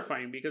it's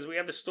terrifying because we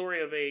have the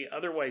story of a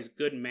otherwise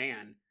good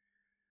man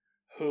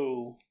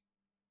who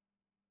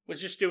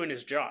was just doing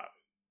his job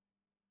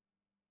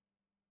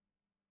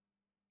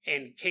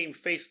and came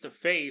face to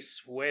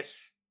face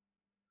with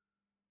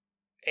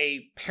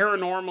a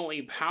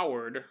paranormally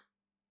powered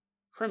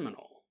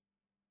criminal.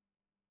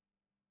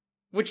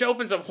 Which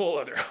opens up a whole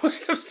other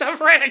host of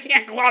stuff, right? I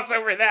can't gloss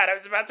over that. I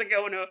was about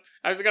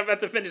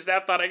to finish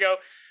that thought.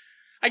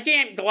 I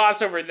can't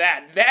gloss over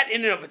that. That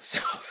in and of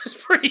itself is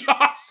pretty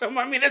awesome.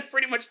 I mean, that's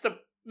pretty much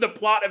the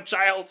plot of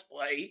Child's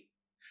Play.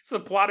 It's the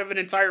plot of an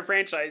entire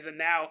franchise and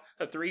now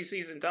a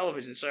 3-season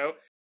television show.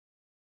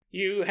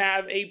 You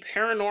have a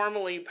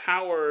paranormally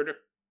powered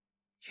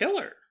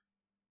killer.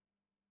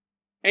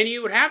 And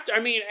you would have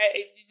to,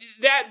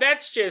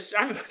 that's just,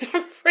 I'm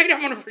afraid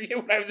I'm going to forget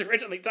what I was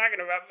originally talking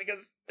about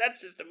because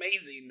that's just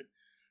amazing.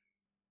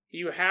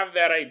 You have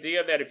that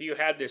idea that if you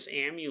had this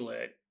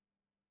amulet,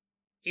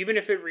 even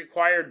if it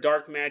required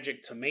dark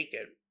magic to make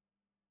it,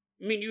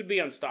 you'd be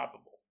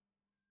unstoppable.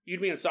 You'd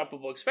be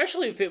unstoppable,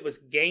 especially if it was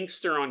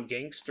gangster on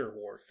gangster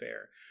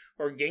warfare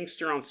or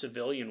gangster on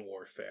civilian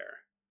warfare.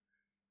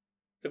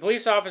 The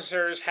police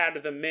officers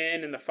had the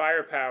men and the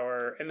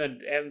firepower and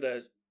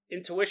the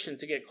intuition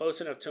to get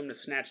close enough to him to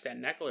snatch that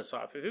necklace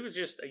off. If it was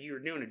just you were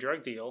doing a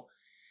drug deal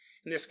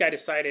and this guy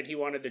decided he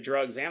wanted the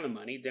drugs and the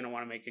money, didn't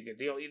want to make a good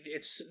deal.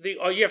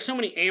 You have so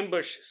many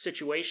ambush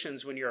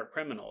situations when you're a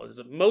criminal. It's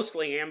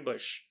mostly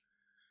ambush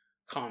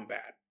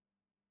combat.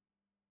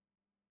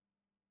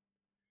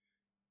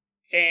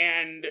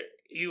 And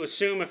you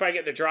assume if I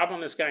get the drop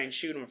on this guy and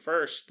shoot him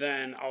first,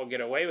 then I'll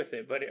get away with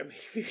it. But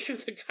if you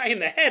shoot the guy in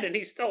the head and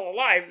he's still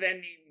alive,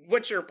 then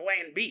what's your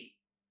plan B?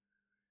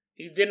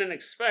 He didn't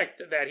expect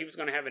that he was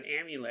going to have an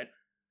amulet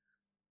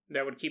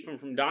that would keep him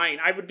from dying.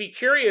 I would be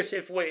curious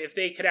if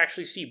they could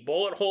actually see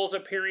bullet holes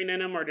appearing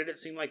in him, or did it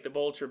seem like the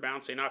bullets were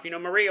bouncing off?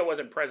 Maria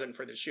wasn't present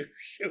for the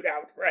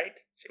shootout, right?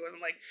 She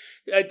wasn't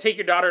like, take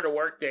your daughter to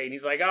work day. And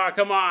he's like, oh,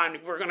 come on,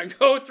 we're going to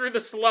go through the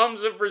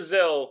slums of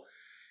Brazil.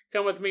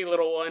 Come with me,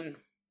 little one.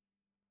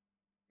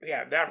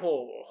 Yeah, that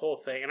whole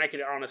thing. And I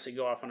could honestly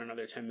go off on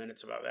another 10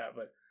 minutes about that.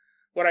 But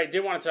what I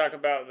did want to talk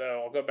about,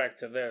 though, I'll go back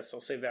to this.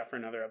 I'll save that for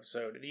another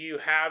episode. You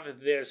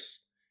have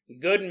this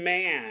good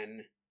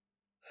man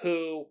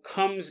who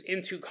comes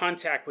into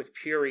contact with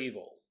pure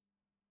evil.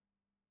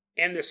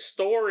 And the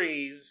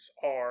stories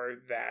are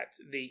that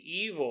the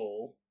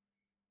evil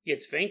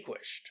gets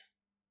vanquished.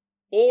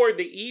 Or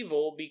the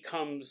evil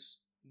becomes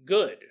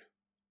good.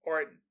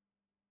 Or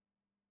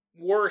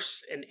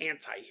worse, an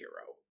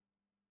anti-hero.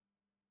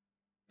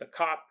 The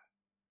cop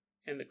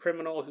and the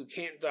criminal who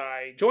can't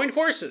die join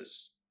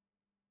forces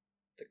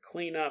to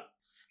clean up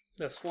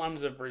the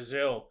slums of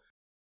Brazil.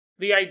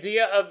 The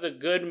idea of the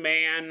good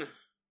man,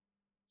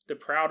 the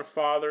proud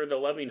father, the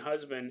loving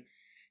husband,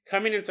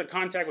 coming into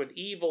contact with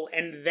evil,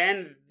 and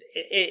then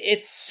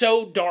it's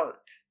so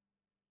dark.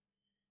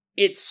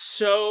 It's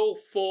so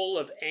full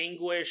of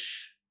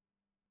anguish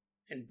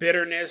and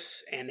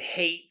bitterness and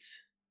hate.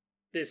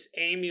 This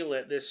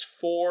amulet, this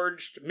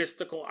forged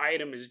mystical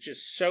item is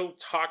just so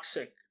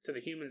toxic to the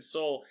human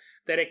soul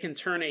that it can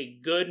turn a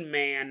good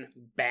man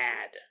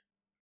bad.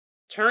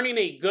 Turning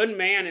a good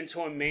man into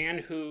a man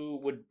who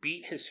would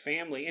beat his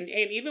family, and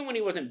even when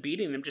he wasn't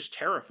beating them, just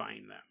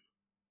terrifying them.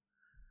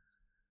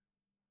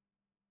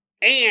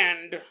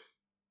 And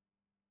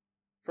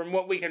from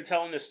what we can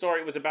tell in this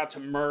story, was about to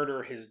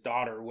murder his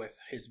daughter with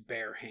his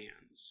bare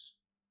hands.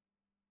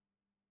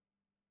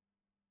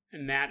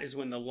 And that is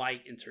when the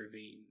light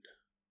intervened.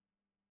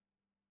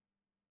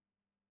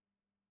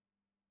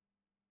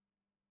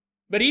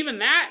 But even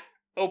that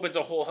opens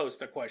a whole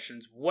host of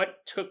questions.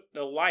 What took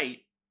the light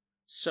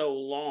so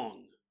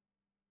long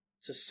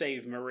to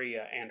save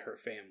Maria and her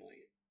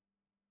family?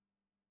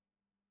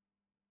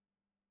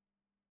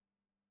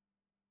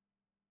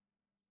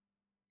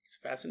 It's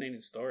a fascinating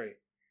story.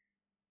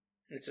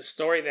 And it's a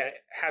story that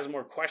has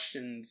more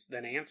questions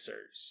than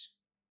answers.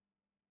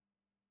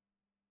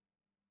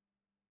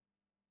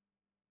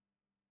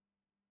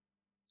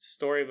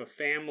 Story of a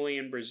family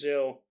in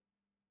Brazil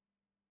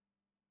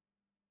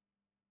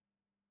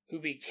who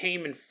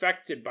became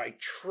infected by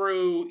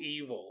true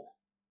evil,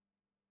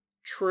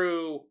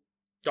 true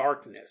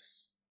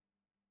darkness.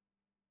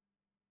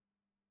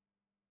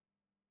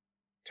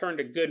 Turned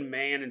a good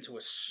man into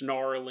a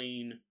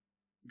snarling,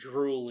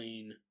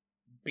 drooling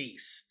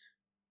beast.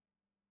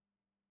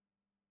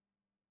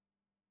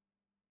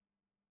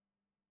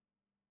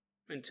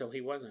 Until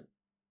he wasn't.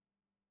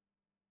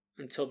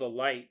 Until the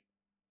light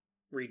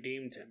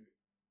redeemed him.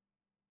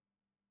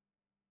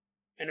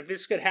 And if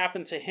this could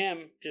happen to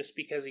him just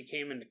because he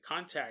came into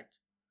contact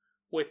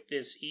with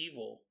this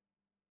evil,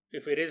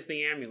 if it is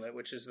the amulet,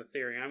 which is the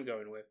theory I'm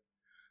going with,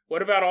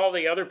 what about all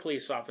the other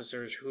police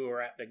officers who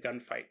were at the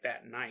gunfight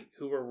that night,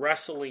 who were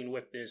wrestling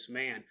with this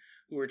man,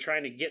 who were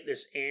trying to get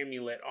this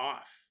amulet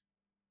off?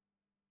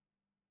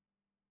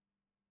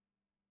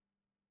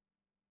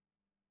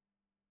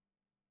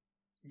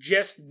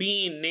 Just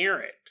being near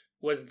it,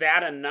 was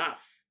that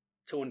enough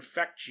to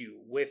infect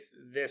you with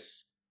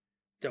this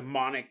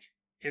demonic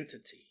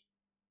entity?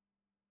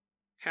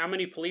 How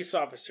many police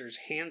officers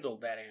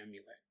handled that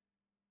amulet?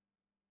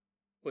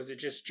 Was it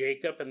just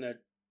Jacob and the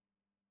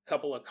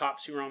couple of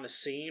cops who were on the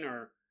scene,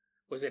 or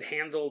was it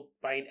handled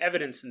by an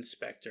evidence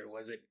inspector?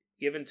 Was it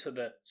given to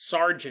the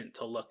sergeant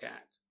to look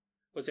at?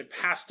 Was it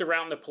passed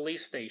around the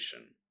police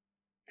station?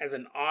 as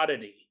an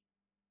oddity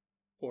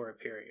for a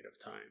period of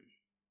time?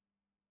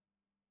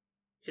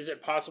 Is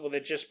it possible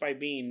that just by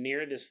being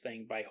near this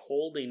thing, by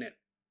holding it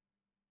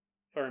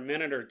for a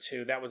minute or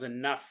two, that was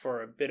enough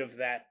for a bit of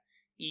that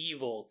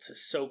evil to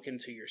soak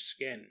into your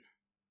skin?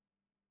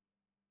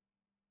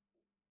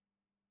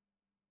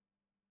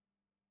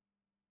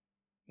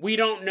 We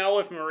don't know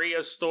if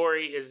Maria's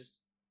story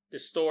is the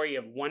story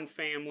of one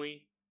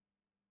family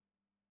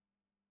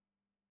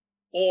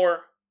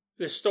or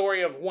the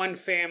story of one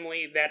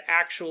family that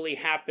actually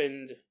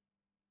happened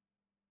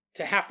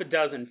to half a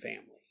dozen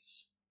families.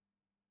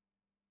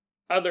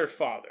 Other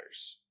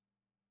fathers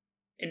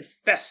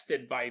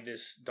infested by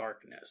this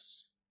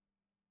darkness.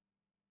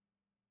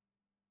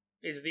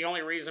 Is the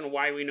only reason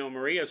why we know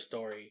Maria's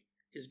story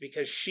is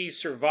because she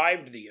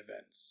survived the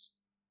events.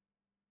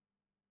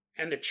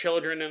 And the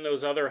children in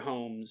those other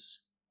homes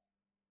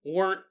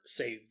weren't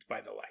saved by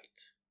the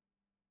light.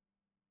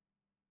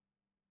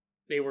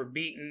 They were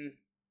beaten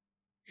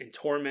and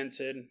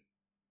tormented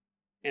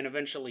and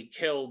eventually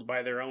killed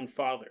by their own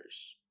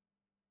fathers.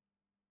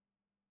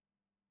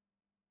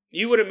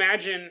 You would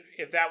imagine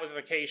if that was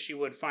the case, you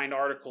would find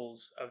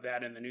articles of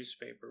that in the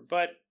newspaper,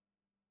 but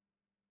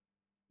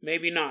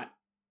maybe not.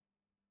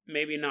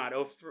 Maybe not.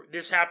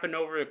 This happened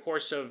over the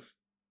course of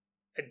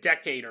a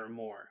decade or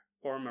more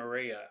for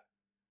Maria.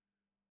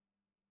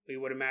 We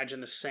would imagine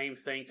the same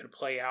thing could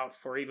play out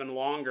for even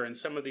longer in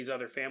some of these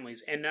other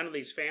families. And none of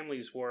these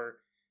families were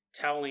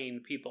telling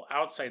people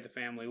outside the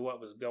family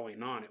what was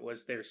going on. It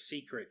was their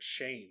secret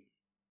shame.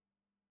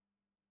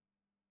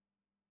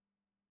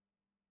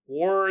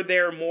 Were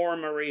there more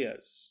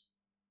Marias?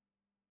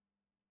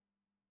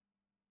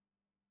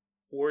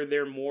 Were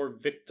there more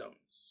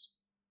victims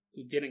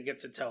who didn't get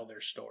to tell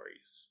their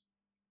stories?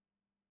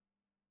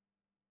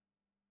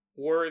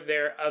 Were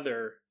there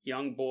other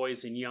young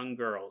boys and young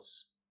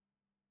girls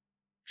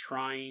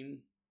trying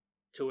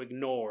to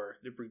ignore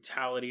the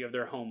brutality of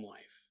their home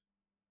life?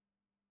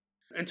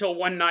 Until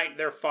one night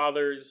their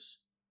fathers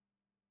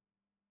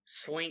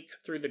slink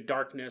through the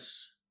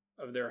darkness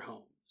of their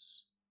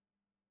homes,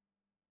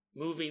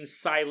 moving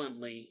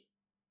silently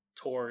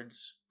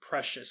towards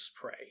precious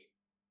prey,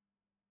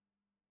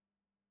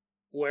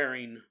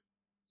 wearing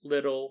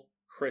little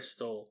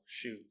crystal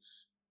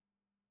shoes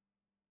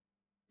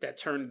that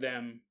turned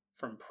them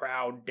from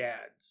proud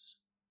dads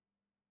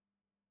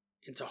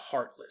into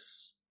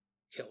heartless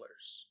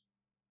killers.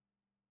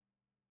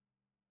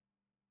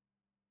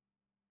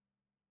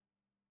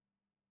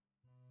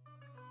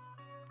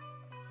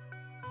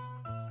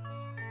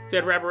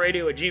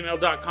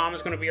 DeadRabbitRadio@gmail.com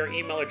is going to be our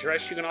email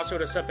address. You can also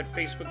hit us up at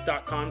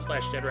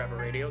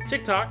Facebook.com/DeadRabbitRadio.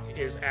 TikTok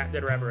is at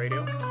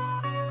DeadRabbitRadio.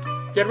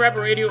 Dead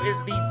Rabbit Radio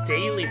is the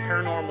daily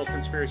paranormal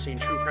conspiracy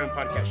and true crime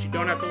podcast. You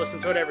don't have to listen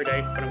to it every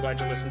day, but I'm glad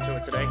you listened to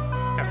it today.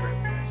 Have a great one.